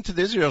 You're tuned to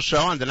the Israel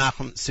Show on the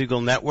Nachum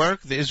Segal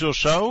Network. The Israel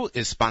Show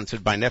is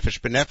sponsored by Nefesh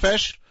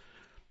B'Nefesh,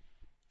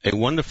 a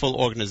wonderful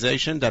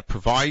organization that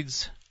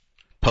provides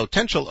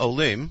potential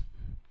Olim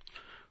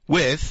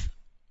with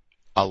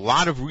a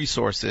lot of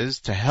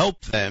resources to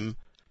help them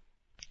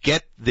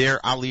get their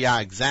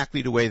Aliyah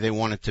exactly the way they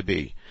want it to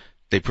be.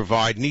 They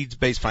provide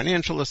needs-based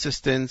financial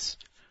assistance.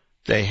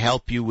 They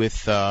help you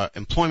with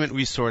employment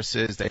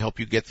resources. They help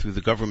you get through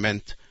the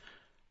government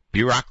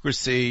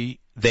bureaucracy.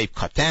 They've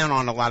cut down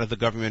on a lot of the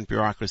government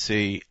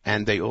bureaucracy,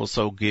 and they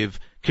also give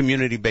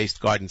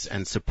community-based guidance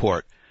and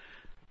support.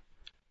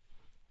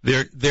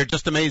 They're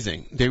just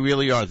amazing. They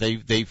really are.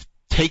 They've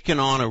taken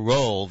on a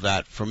role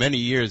that for many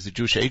years the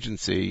Jewish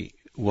Agency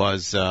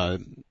was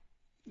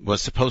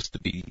supposed to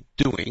be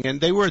doing,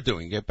 and they were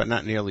doing it, but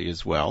not nearly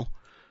as well.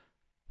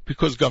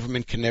 Because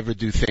government can never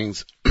do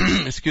things,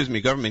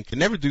 government can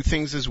never do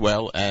things as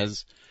well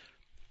as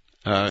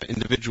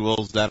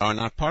individuals that are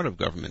not part of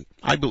government.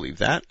 I believe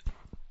that.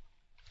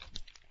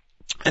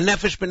 And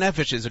Nefesh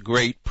B'Nefesh is a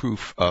great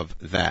proof of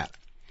that.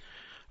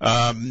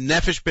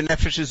 Nefesh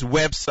B'Nefesh's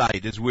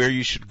website is where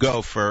you should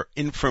go for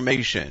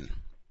information.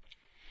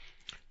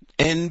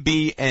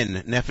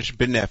 NBN, Nefesh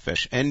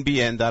B'Nefesh,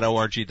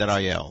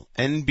 nbn.org.il,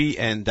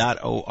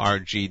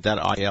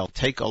 nbn.org.il.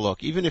 Take a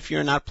look. Even if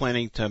you're not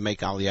planning to make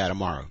Aliyah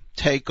tomorrow,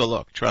 take a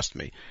look. Trust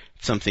me,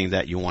 it's something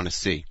that you want to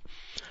see.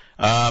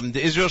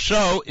 The Israel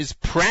Show is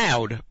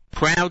proud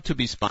to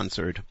be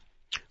sponsored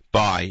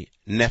by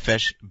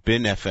Nefesh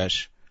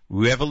B'Nefesh,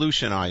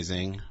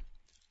 revolutionizing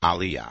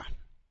Aliyah.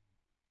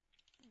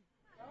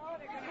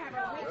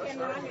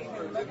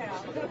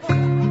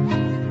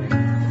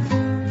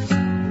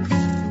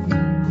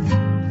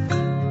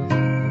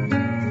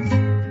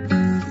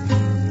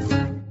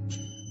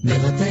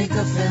 בבתי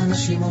קפה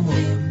אנשים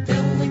אומרים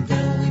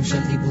פירורים של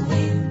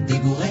דיבורים,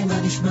 דיבורי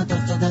מה נשמע טוב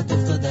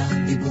תודה,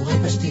 דיבורי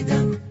פשטידה.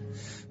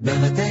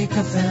 בבתי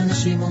קפה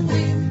אנשים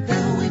אומרים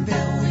פירורים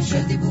פירורים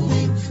של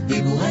דיבורים,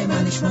 דיבורי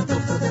מה נשמע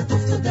טוב תודה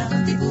טוב תודה,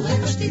 דיבורי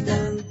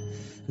פשטידן.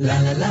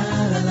 לה לה לה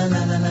לה לה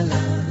לה לה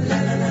לה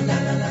לה לה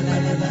לה לה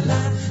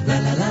לה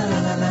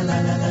לה לה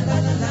לה לה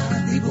לה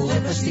לה, דיבורי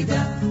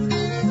פשטידן.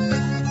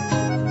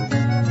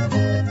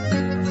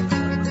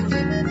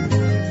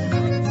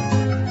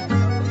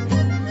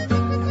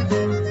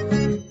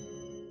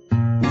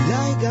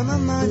 גם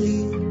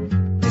אמלי,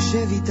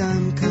 תשב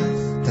איתם כך,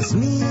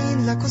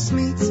 תזמין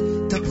לקוסמיץ,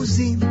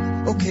 תפוזים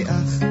או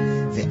כאח,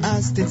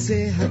 ואז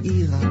תצא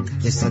העירה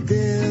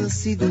לסדר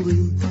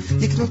סידורים,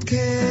 לקנות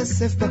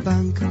כסף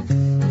בבנק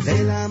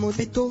ולעמוד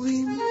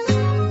בתורים.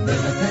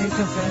 בבתי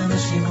קפה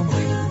אנשים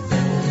אומרים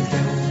פירורים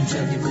פירורים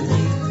של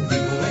דיבורים,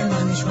 דיבורי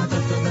מה נשמע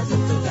טוב תודה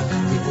טוב תודה,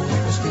 דיבורי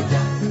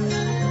פשטידה.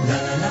 לה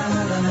לה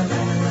לה לה לה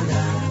לה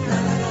לה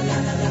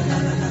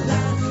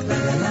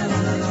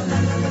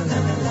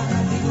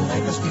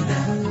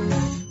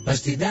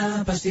Pastida,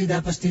 pastida,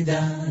 pastida,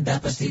 da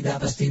pastida,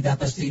 pastida,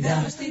 pastida,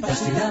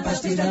 pastida,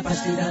 pastida,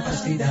 pastida,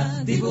 pastida,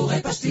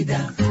 diburay pastida.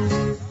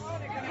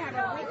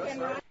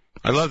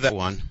 I love that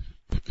one.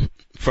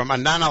 From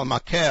Anan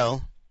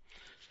al-Makel,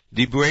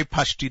 diburay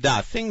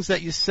pastida, things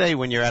that you say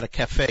when you're at a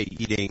cafe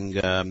eating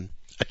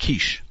a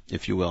quiche,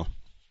 if you will.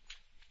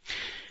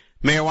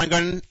 Mayor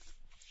Weingarten,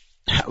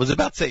 I was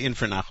about to say in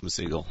for Nachum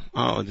Segal.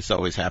 Oh, this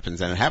always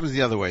happens, and it happens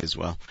the other way as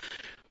well.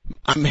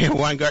 I'm Mayor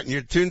Weingarten.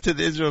 You're tuned to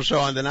the Israel Show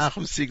on the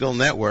Nachum Segal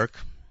Network.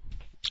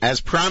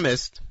 As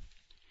promised,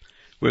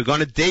 we're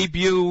going to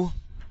debut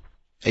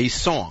a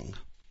song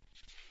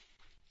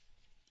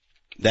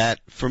that,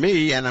 for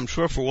me, and I'm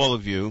sure for all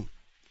of you,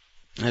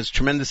 has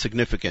tremendous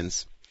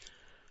significance.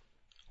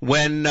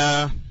 When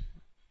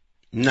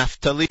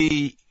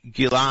Naftali,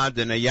 Gilad,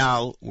 and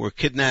Eyal were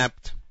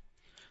kidnapped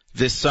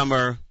this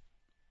summer,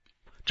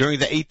 during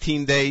the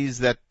 18 days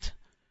that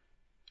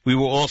we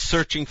were all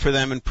searching for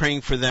them and praying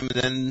for them,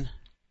 and then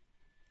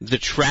the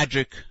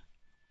tragic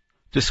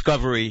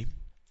discovery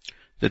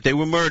that they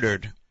were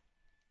murdered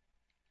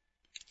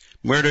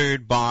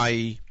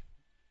by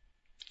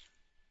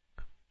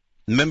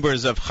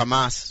members of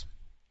Hamas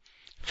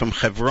from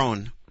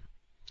Hebron.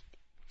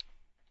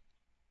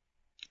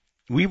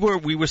 We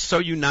were so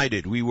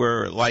united. We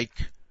were like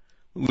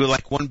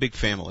one big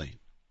family.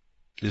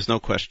 There's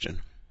no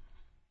question.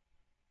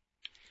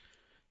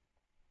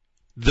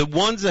 The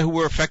ones who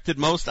were affected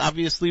most,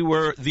 obviously,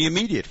 were the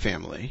immediate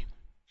family.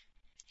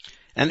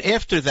 And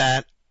after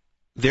that,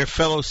 their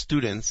fellow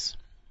students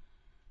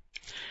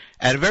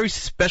at a very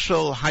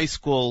special high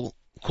school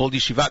called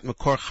Yeshivat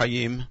Mekor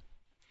Chaim,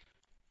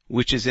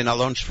 which is in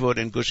Alon Shvud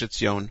in Gush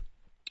Etzion,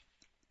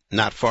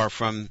 not far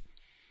from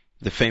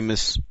the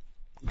famous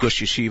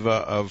Gush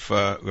Yeshiva of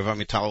Rav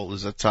Amital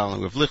Zatzal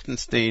and Rav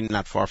Lichtenstein,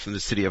 not far from the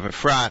city of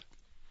Efrat.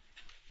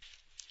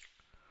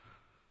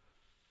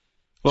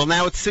 Well,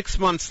 now it's 6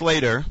 months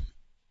later,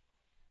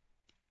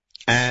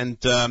 and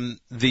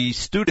the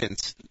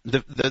students,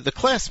 the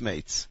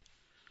classmates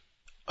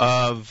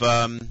of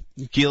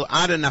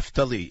Gilad and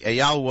Naftali.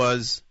 Eyal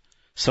was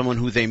someone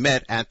who they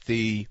met at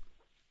the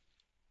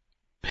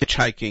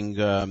hitchhiking,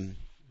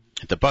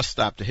 at the bus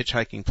stop, the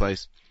hitchhiking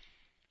place.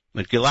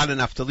 But Gilad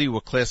and Naftali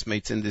were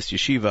classmates in this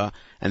yeshiva,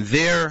 and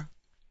their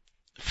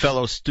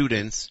fellow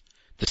students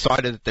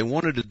decided that they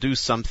wanted to do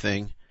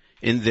something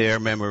in their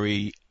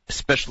memory,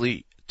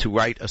 especially to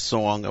write a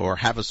song or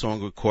have a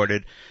song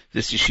recorded.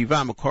 This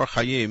yeshiva, Mekor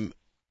Chaim,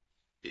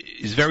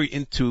 is very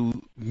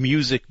into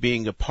music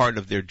being a part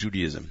of their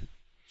Judaism.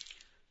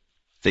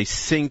 They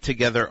sing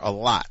together a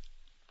lot.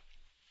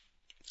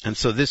 And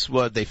so this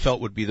what they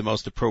felt would be the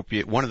most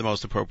appropriate, one of the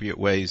most appropriate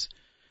ways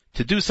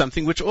to do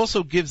something, which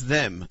also gives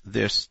them,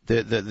 the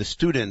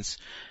students,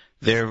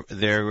 their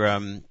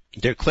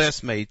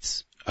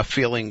classmates, a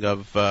feeling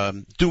of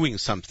doing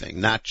something,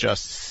 not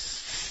just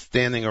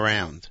standing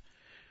around.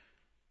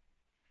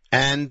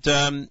 And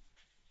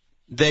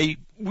they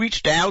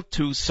reached out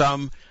to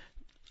some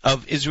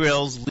of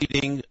Israel's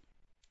leading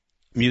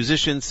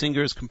musicians,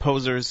 singers,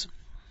 composers,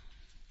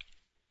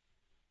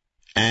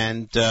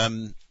 and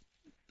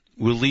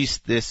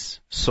released this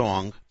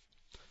song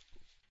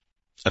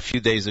a few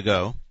days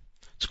ago.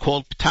 It's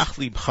called Ptach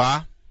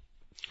Libcha.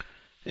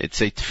 It's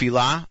a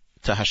tefillah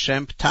to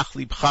Hashem. Ptach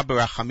Libcha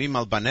berachamim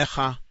al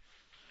banecha,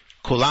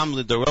 kolam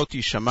lidorot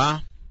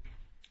yishama.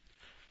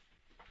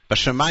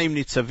 Bashamayim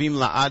nitzavim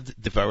la'ad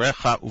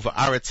devarecha,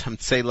 uva'aretz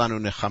hamtzei lanu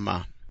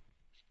nechama.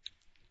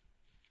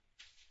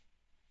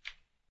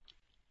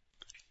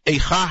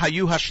 Eicha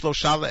hayu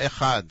hashlosha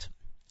le'echad.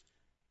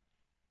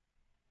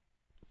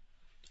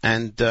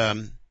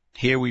 And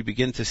here we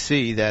begin to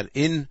see that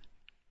in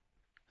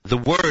the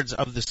words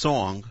of the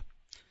song,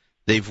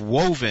 they've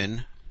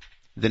woven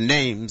the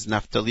names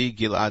Naftali,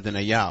 Gilad, and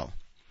Eyal.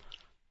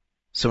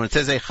 So when it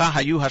says Eicha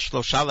hayu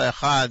hashlosha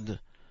le'echad,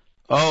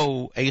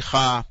 oh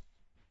Eicha,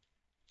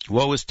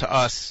 woe is to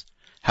us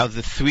how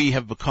the three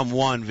have become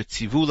one.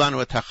 V'tzivu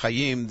lanu et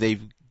hachayim,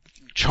 they've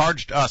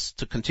charged us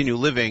to continue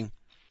living.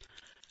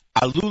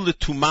 Alu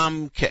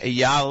letumam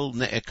ke'eyal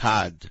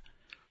ne'ekad,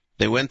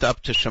 they went up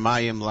to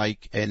Shemayim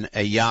like an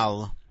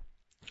Eyal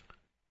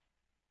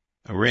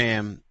a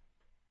ram,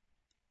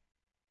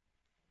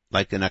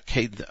 like an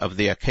Akedah of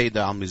the Akedah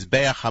al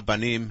Mizbeach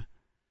Habanim.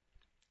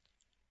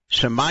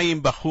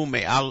 Shemayim bachu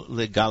me'al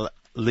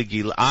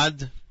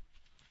legilad,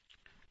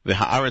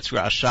 v'ha'aretz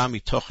ra'asha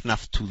mitoch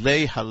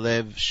naftulei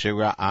halev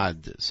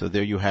shera'ad. So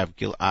there you have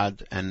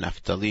Gilad and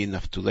Naftali,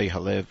 naftulei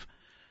halev.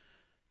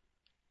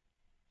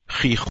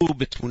 Chichu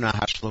betmuna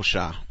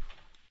hashlosha.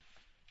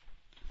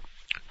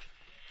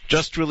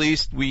 Just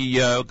released.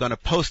 We are going to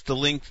post the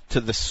link to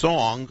the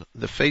song,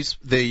 the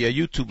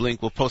YouTube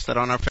link. We'll post that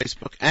on our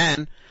Facebook,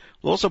 and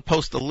we'll also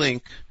post a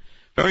link,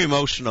 very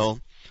emotional,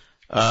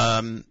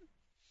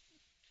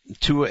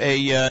 to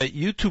a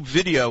YouTube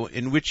video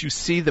in which you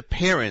see the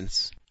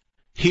parents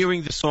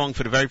hearing the song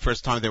for the very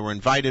first time. They were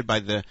invited by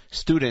the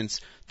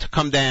students to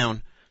come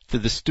down to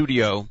the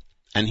studio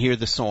and hear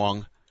the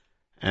song,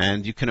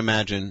 and you can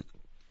imagine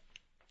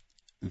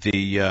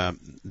the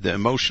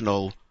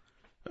emotional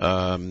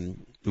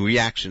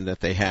reaction that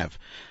they have.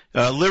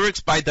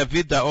 Lyrics by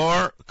David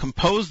Daor,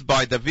 composed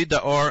by David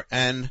Daor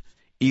and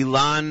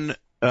Ilan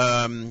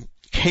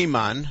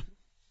Kaiman.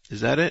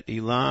 Is that it?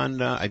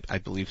 Ilan, I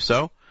believe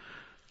so.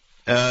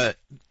 The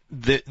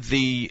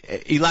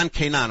Ilan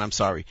Kainan, I'm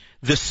sorry.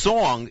 The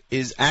song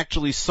is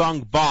actually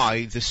sung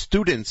by the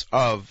students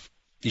of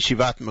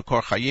Yeshivat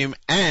Makor Chaim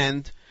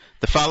and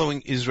the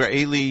following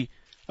Israeli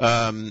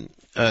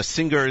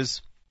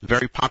singers,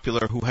 very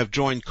popular, who have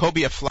joined: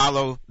 Kobi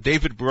Aflalo,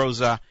 David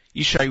Broza,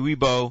 Ishai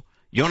Ribo,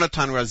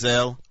 Yonatan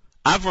Razel,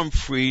 Avram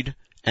Fried,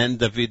 and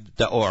David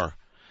Daor.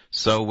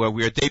 So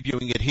we are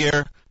debuting it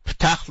here.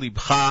 P'tach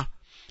libcha.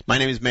 My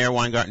name is Meir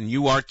Weingarten.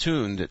 You are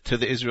tuned to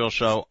the Israel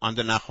Show on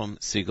the Nachum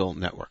Segal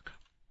Network.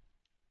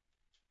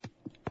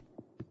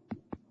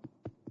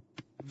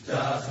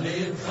 פתח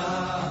לבך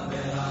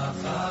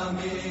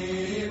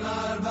ברחמים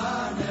על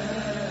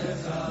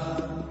בניך,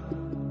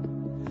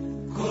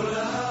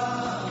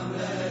 כולם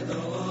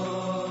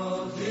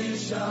לדורות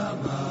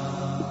תשמע,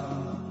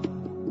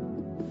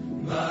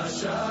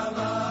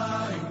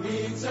 בשמיים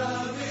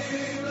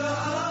ניצבים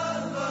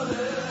לעד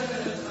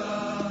דבריך,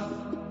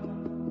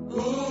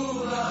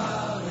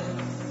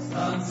 ובארץ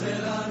תמצא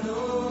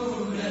לנו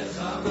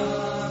נחמה.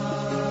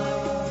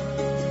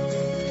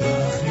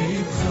 פתח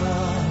לבך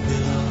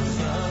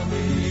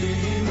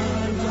ברחמים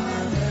על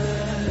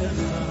בניך,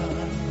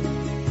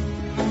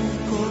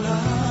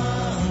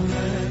 כולם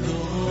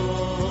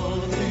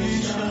לדורות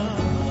תשמע,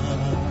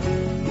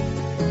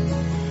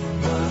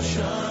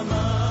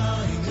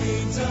 בשמיים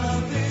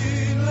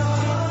ניצבים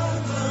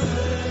לעד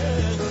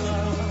דבריך,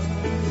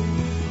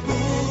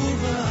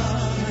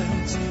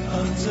 ובארץ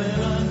תמצא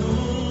לנו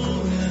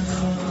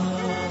נחמה.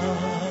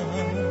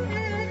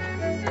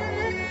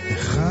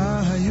 לך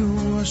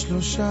היו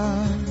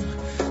השלושה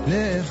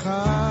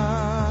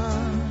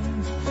לאחד,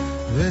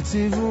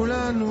 וציוו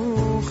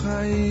לנו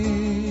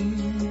חיים,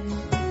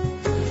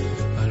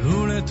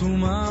 עלו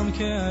לתומם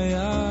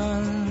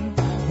כאייל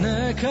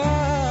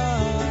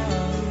נקר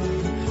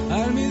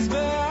על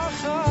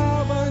מזבח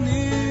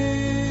הבנים,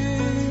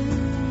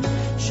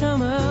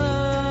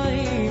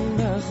 שמיים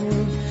בחו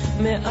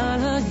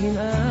מעל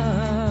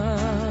הגלעד,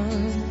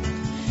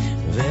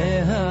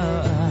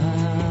 והארץ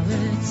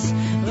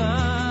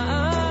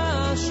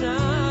רעשה,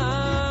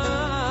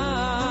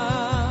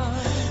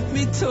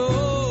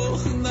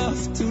 מתוך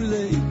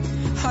נפתולי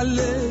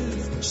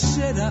הלב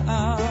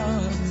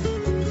שרעד,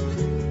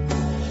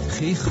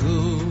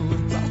 חיכו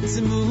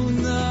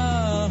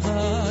בתמונה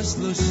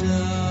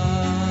השלושה.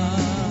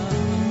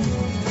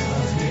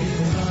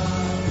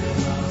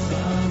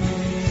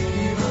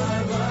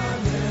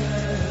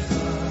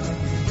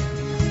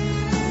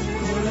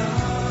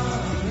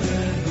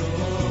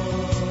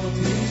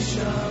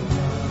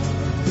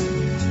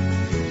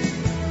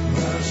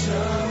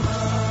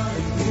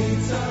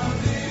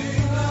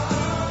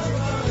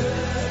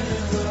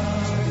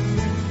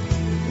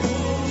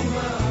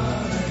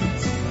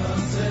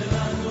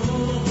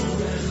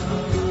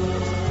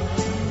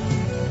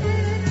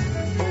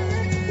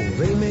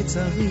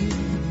 מצרים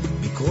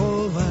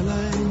בקרוב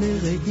עליי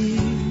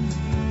נראים,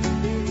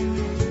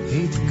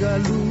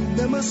 התגלו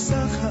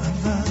במסך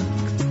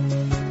האבק,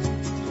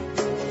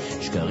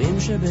 שקרים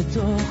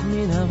שבתוך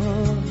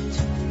מנהרות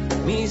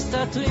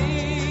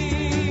מסתתרים,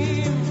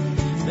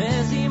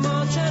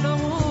 מזימות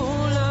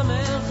שנאמרו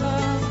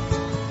למרחב.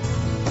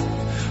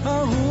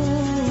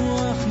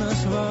 הרוח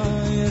נשבה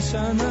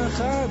ישנה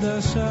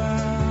חדשה,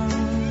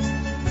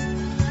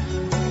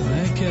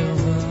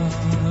 וקרבה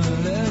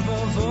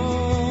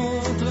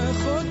לבבות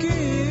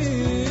רחוקים,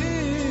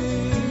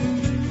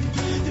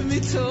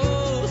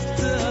 מתוך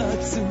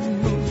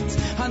תעצומות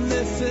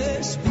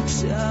הנפש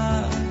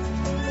ביקשה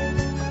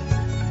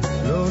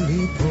לא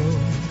ליפול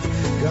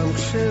גם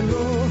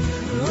כשלא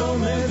לא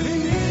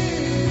מבינים.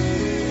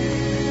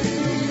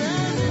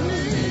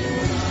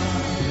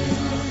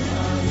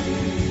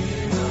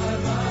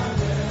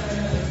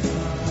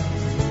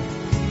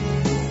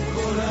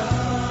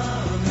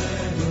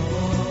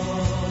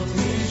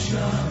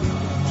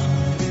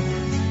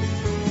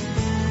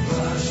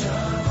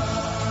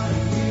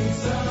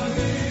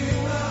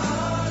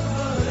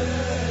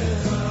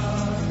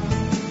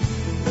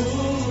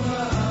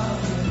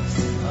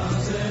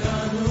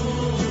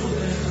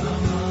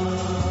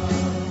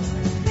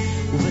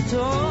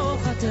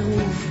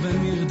 בין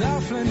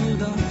מרדף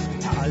למרדף,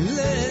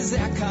 תעלה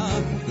זעקה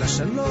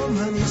לשלום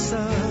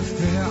הנוסף,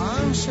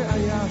 והעם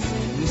שעייף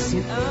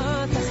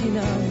משנאת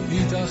החינם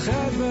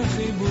יתאחד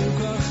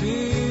בחיבוק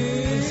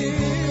אחים.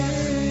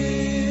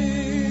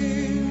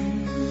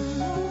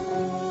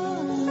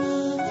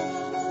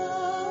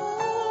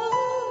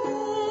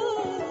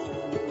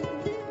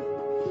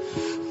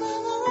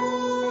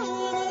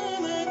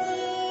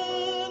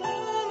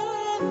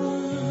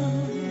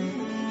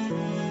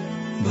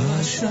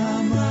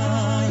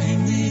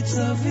 בשמיים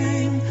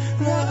ניצבים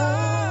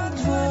לעד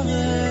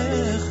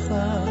דבריך,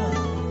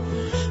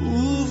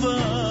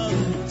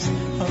 ובארץ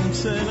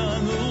המצא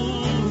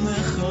לנו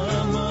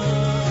נחמה.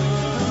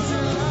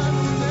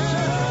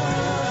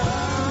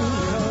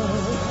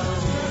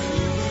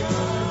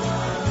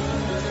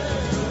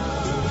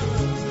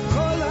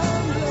 כל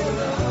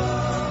המלך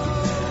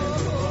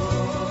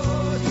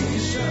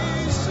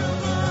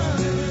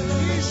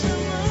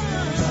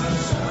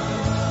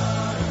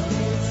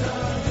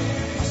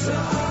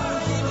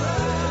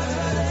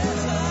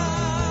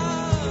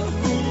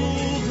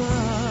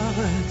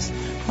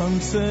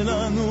המצא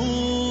לנו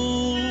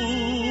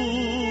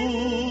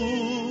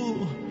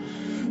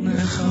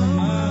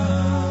נחמה.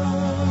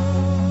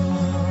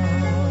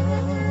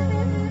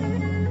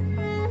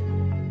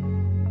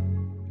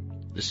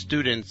 The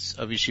students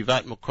of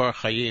Yeshivat Makor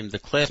Chaim, the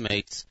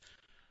classmates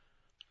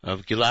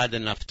of Gilad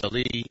and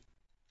Naftali,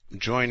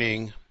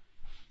 joining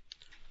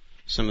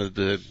some of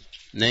the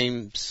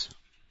names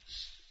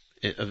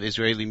of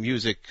Israeli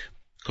music,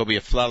 Kobi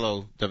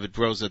Aflalo, David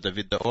Broza,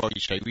 David Daor,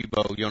 Yishai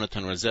Ribo,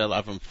 Yonatan Razel,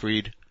 Avram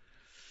Fried,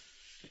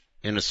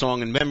 in a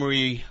song in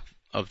memory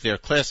of their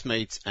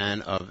classmates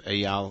and of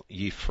Eyal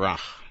Yifrach.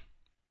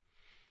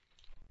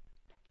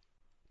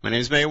 My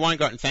name is Meir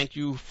Weingarten. Thank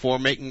you for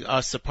making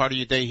us a part of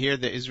your day here,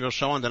 the Israel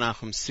Show on the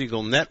Nachum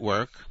Segal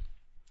Network.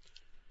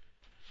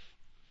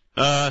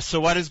 So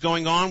what is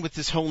going on with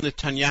this whole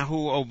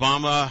Netanyahu,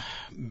 Obama,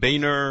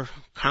 Boehner,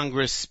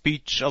 Congress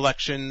speech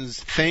elections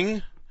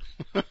thing?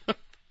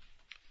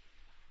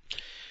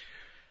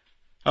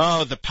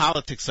 Oh, the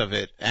politics of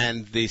it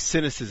and the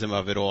cynicism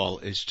of it all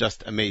is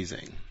just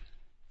amazing.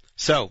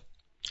 So,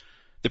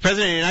 the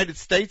President of the United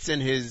States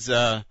in his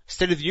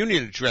State of the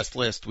Union address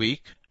last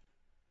week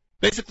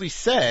basically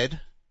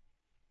said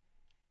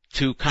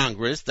to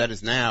Congress, that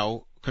is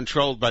now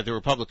controlled by the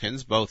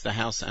Republicans, both the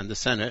House and the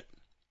Senate,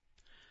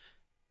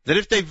 that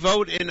if they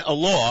vote in a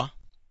law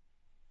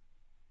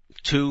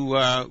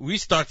to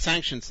restart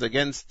sanctions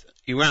against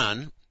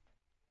Iran,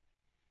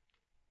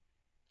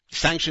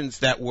 sanctions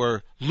that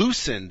were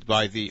loosened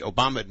by the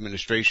Obama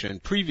administration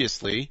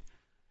previously,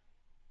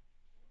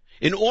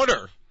 in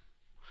order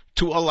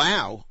to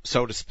allow,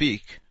 so to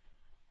speak,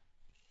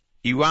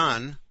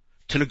 Iran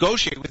to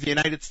negotiate with the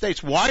United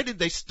States. Why did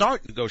they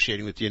start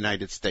negotiating with the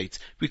United States?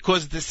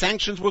 Because the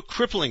sanctions were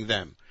crippling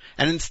them.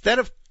 And instead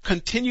of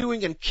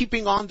continuing and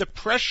keeping on the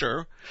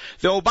pressure,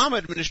 the Obama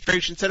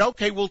administration said,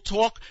 okay, we'll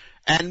talk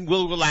and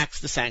we'll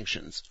relax the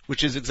sanctions,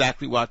 which is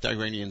exactly what the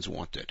Iranians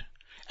wanted.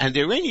 And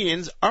the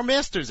Iranians are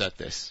masters at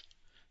this.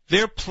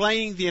 They're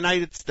playing the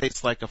United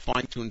States like a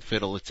fine-tuned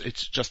fiddle.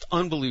 It's just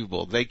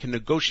unbelievable. They can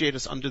negotiate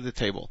us under the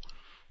table.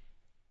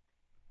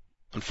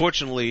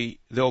 Unfortunately,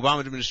 the Obama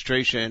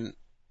administration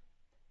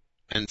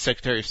and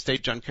Secretary of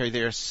State John Kerry,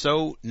 they are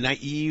so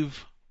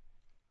naive,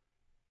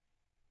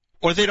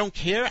 or they don't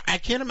care. I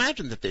can't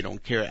imagine that they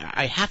don't care.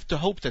 I have to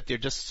hope that they're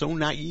just so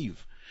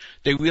naive.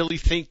 They really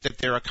think that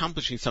they're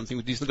accomplishing something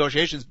with these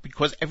negotiations,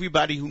 because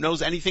everybody who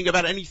knows anything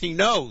about anything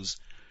knows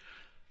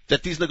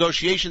that these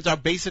negotiations are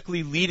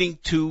basically leading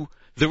to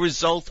the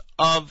result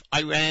of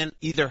Iran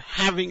either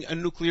having a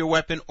nuclear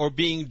weapon or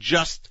being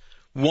just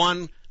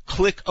one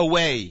click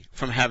away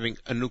from having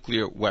a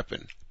nuclear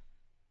weapon.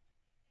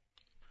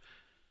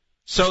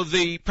 So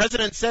the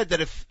president said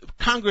that if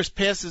Congress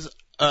passes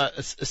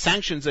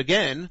sanctions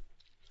again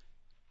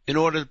in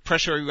order to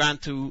pressure Iran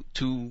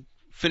to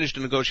finish the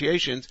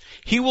negotiations,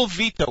 he will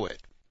veto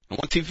it. And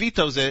once he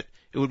vetoes it,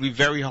 it would be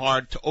very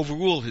hard to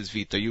overrule his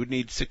veto. You would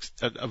need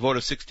a vote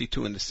of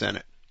 62 in the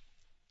Senate.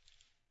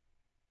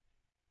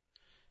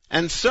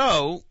 And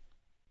so,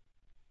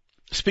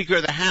 Speaker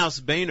of the House,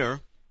 Boehner,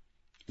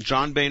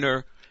 John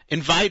Boehner,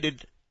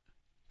 invited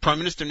Prime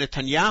Minister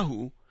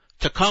Netanyahu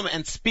to come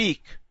and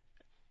speak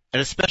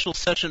at a special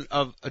session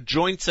of a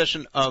joint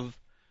session of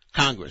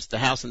Congress, the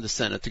House and the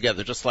Senate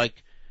together, just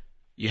like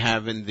you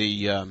have in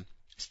the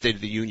State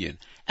of the Union,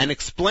 and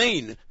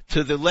explain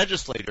to the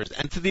legislators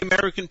and to the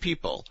American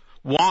people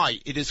why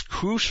it is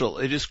crucial,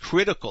 it is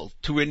critical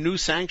to renew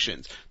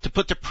sanctions, to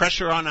put the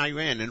pressure on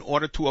Iran in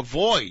order to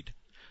avoid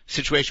a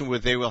situation where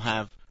they will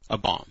have a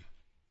bomb.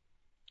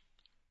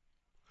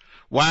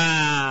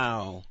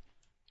 Wow.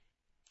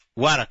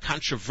 What a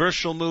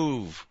controversial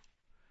move.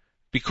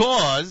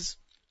 Because,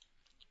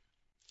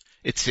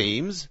 it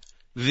seems,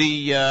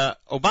 the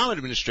Obama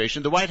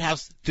administration, the White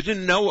House,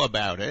 didn't know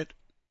about it,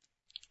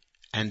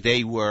 and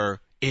they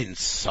were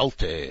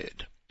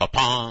insulted.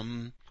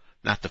 Ba-bam.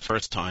 Not the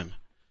first time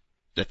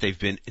that they've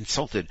been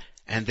insulted,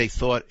 and they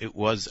thought it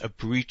was a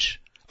breach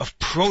of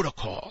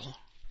protocol.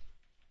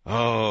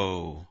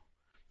 Oh,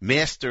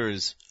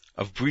 masters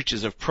of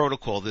breaches of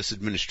protocol this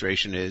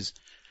administration is,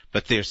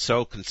 but they're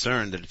so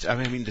concerned that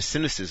the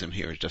cynicism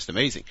here is just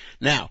amazing.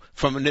 Now,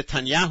 from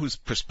Netanyahu's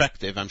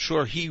perspective, I'm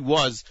sure he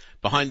was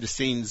behind the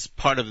scenes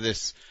part of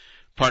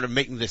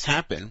making this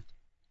happen.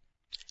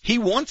 He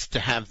wants to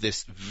have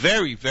this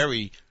very,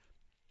 very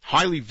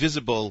highly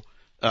visible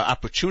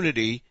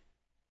opportunity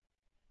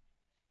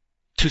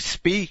to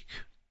speak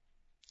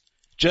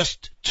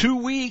just 2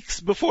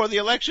 weeks before the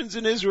elections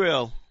in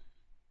Israel.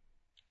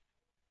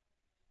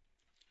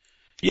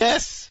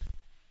 Yes,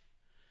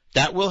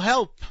 that will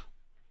help.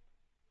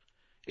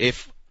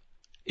 If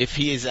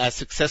he is as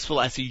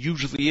successful as he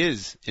usually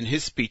is in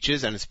his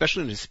speeches, and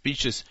especially in his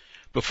speeches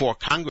before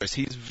Congress,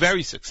 he is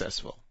very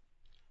successful.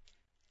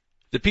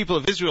 The people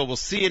of Israel will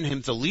see in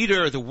him the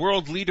leader, the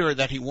world leader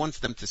that he wants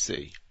them to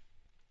see.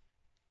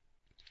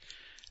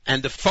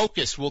 And the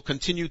focus will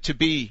continue to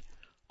be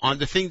on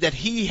the thing that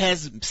he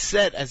has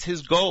set as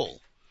his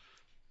goal,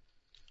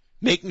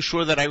 making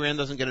sure that Iran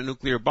doesn't get a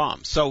nuclear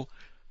bomb. So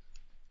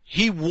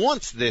he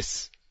wants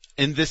this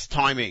in this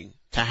timing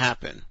to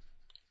happen.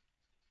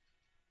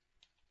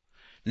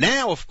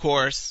 Now, of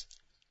course,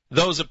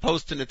 those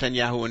opposed to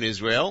Netanyahu in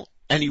Israel,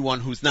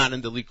 anyone who's not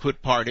in the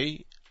Likud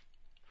party,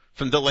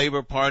 from the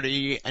Labour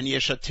Party and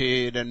Yesh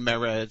Atid and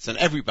Meretz and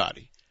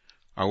everybody,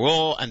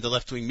 and the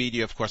left-wing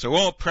media, of course, are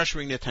all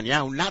pressuring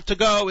Netanyahu not to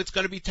go. It's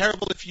going to be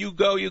terrible if you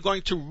go. You're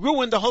going to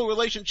ruin the whole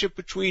relationship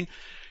between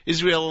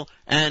Israel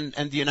and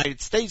the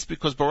United States,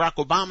 because Barack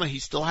Obama, he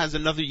still has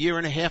another year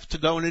and a half to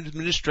go in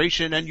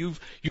administration, and you've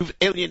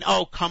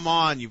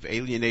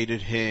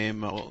alienated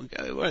him. Oh,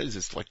 what is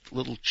this, like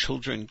little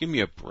children? Give me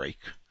a break.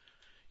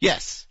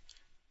 Yes,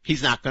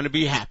 he's not going to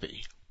be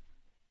happy.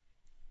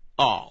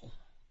 Oh,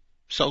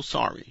 so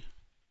sorry.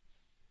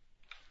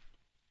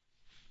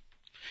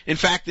 In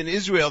fact, in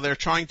Israel, they're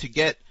trying to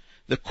get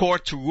the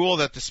court to rule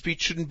that the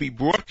speech shouldn't be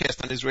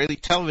broadcast on Israeli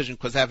television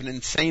because they have an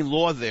insane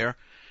law there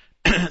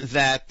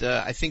that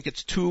I think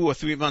it's 2 or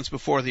 3 months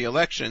before the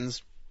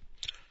elections,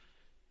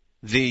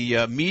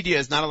 the media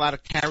is not allowed to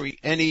carry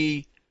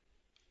any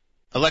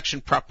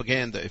election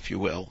propaganda, if you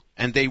will,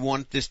 and they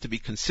want this to be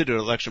considered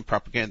election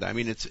propaganda. I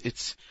mean,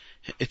 it's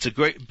a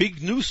great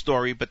big news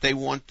story, but they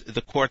want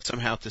the court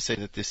somehow to say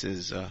that this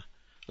is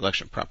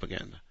election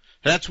propaganda.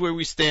 That's where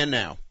we stand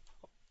now.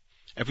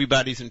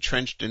 Everybody's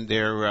entrenched in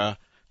their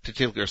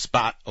particular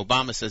spot.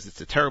 Obama says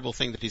it's a terrible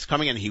thing that he's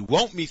coming, and he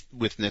won't meet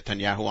with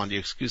Netanyahu on the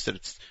excuse that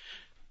it's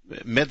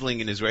meddling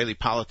in Israeli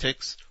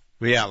politics.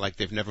 Yeah, like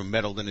they've never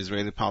meddled in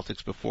Israeli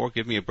politics before.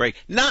 Give me a break.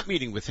 Not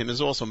meeting with him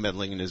is also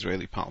meddling in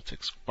Israeli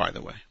politics, by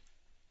the way.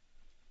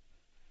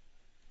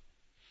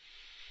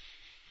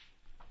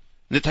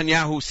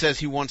 Netanyahu says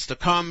he wants to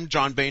come.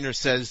 John Boehner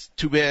says,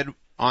 too bad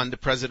on the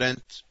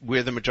president.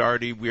 We're the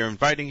majority. We are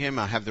inviting him.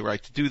 I have the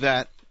right to do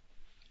that.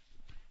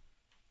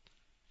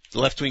 The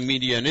left-wing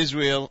media in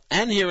Israel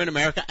and here in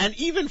America, and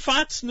even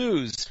Fox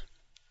News.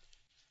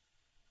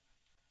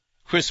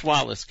 Chris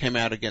Wallace came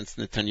out against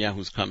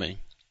Netanyahu's coming.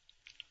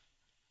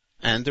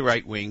 And the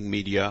right-wing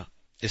media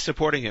is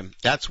supporting him.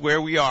 That's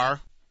where we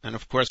are. And,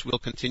 of course, we'll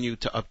continue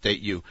to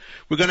update you.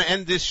 We're going to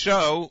end this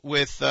show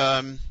with,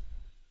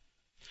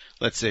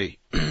 let's see.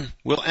 We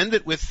were going to end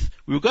it with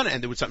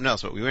something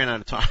else, but we ran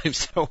out of time.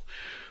 So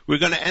we're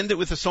going to end it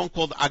with a song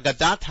called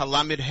Agadat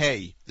HaLamed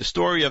Hey, the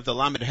story of the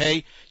Lamed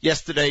Hey.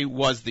 Yesterday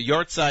was the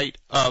yahrzeit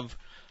of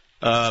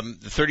the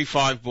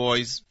 35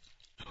 boys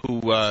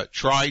who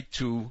tried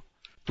to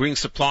bring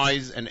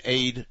supplies and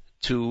aid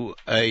to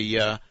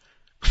a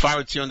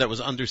Kfar Etzion that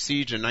was under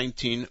siege in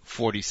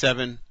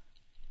 1947.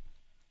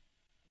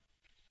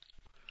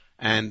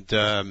 And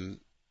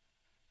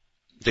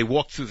they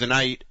walked through the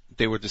night.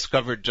 They were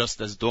discovered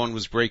just as dawn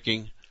was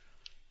breaking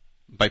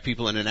by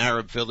people in an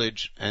Arab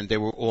village, and they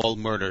were all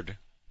murdered.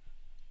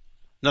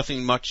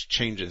 Nothing much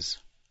changes.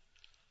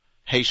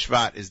 Hey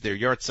Shvat is their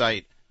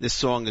yahrzeit. This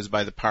song is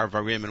by the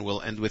Parvarim, and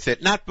we'll end with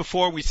it. Not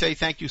before we say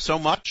thank you so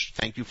much.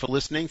 Thank you for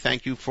listening.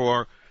 Thank you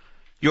for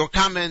your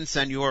comments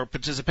and your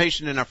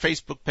participation in our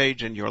Facebook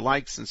page and your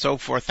likes and so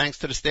forth. Thanks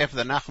to the staff of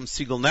the Nachum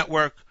Segal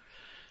Network.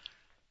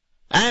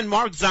 And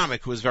Mark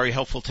Zamek, who was very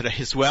helpful today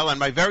as well. And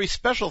my very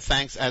special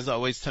thanks, as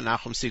always, to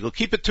Nachum Segal.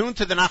 Keep it tuned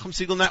to the Nachum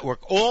Segal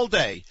Network all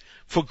day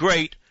for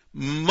great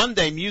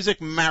Monday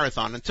Music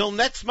Marathon. Until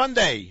next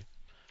Monday.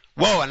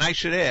 Whoa, and I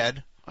should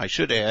add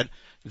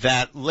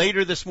that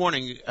later this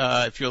morning,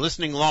 if you're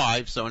listening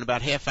live, so in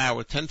about half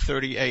hour,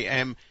 10:30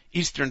 a.m.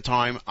 Eastern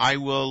Time, I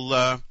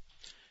will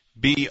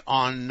be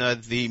on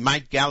the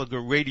Mike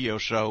Gallagher radio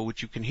show,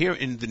 which you can hear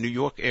in the New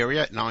York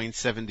area at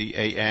 9:70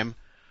 a.m.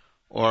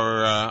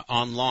 or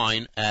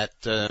online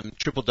at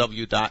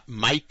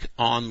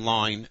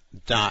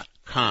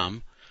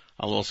www.mikeonline.com.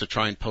 I'll also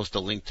try and post a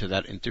link to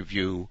that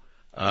interview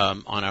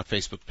on our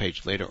Facebook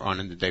page later on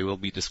in the day. We'll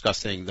be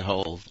discussing the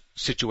whole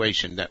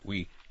situation that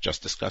we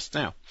just discussed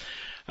now.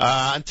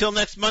 Until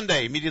next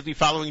Monday, immediately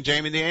following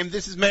JM in the AM,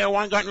 this is Mayor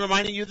Weingarten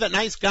reminding you that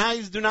nice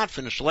guys do not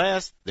finish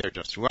last. They're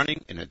just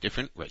running in a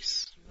different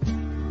race.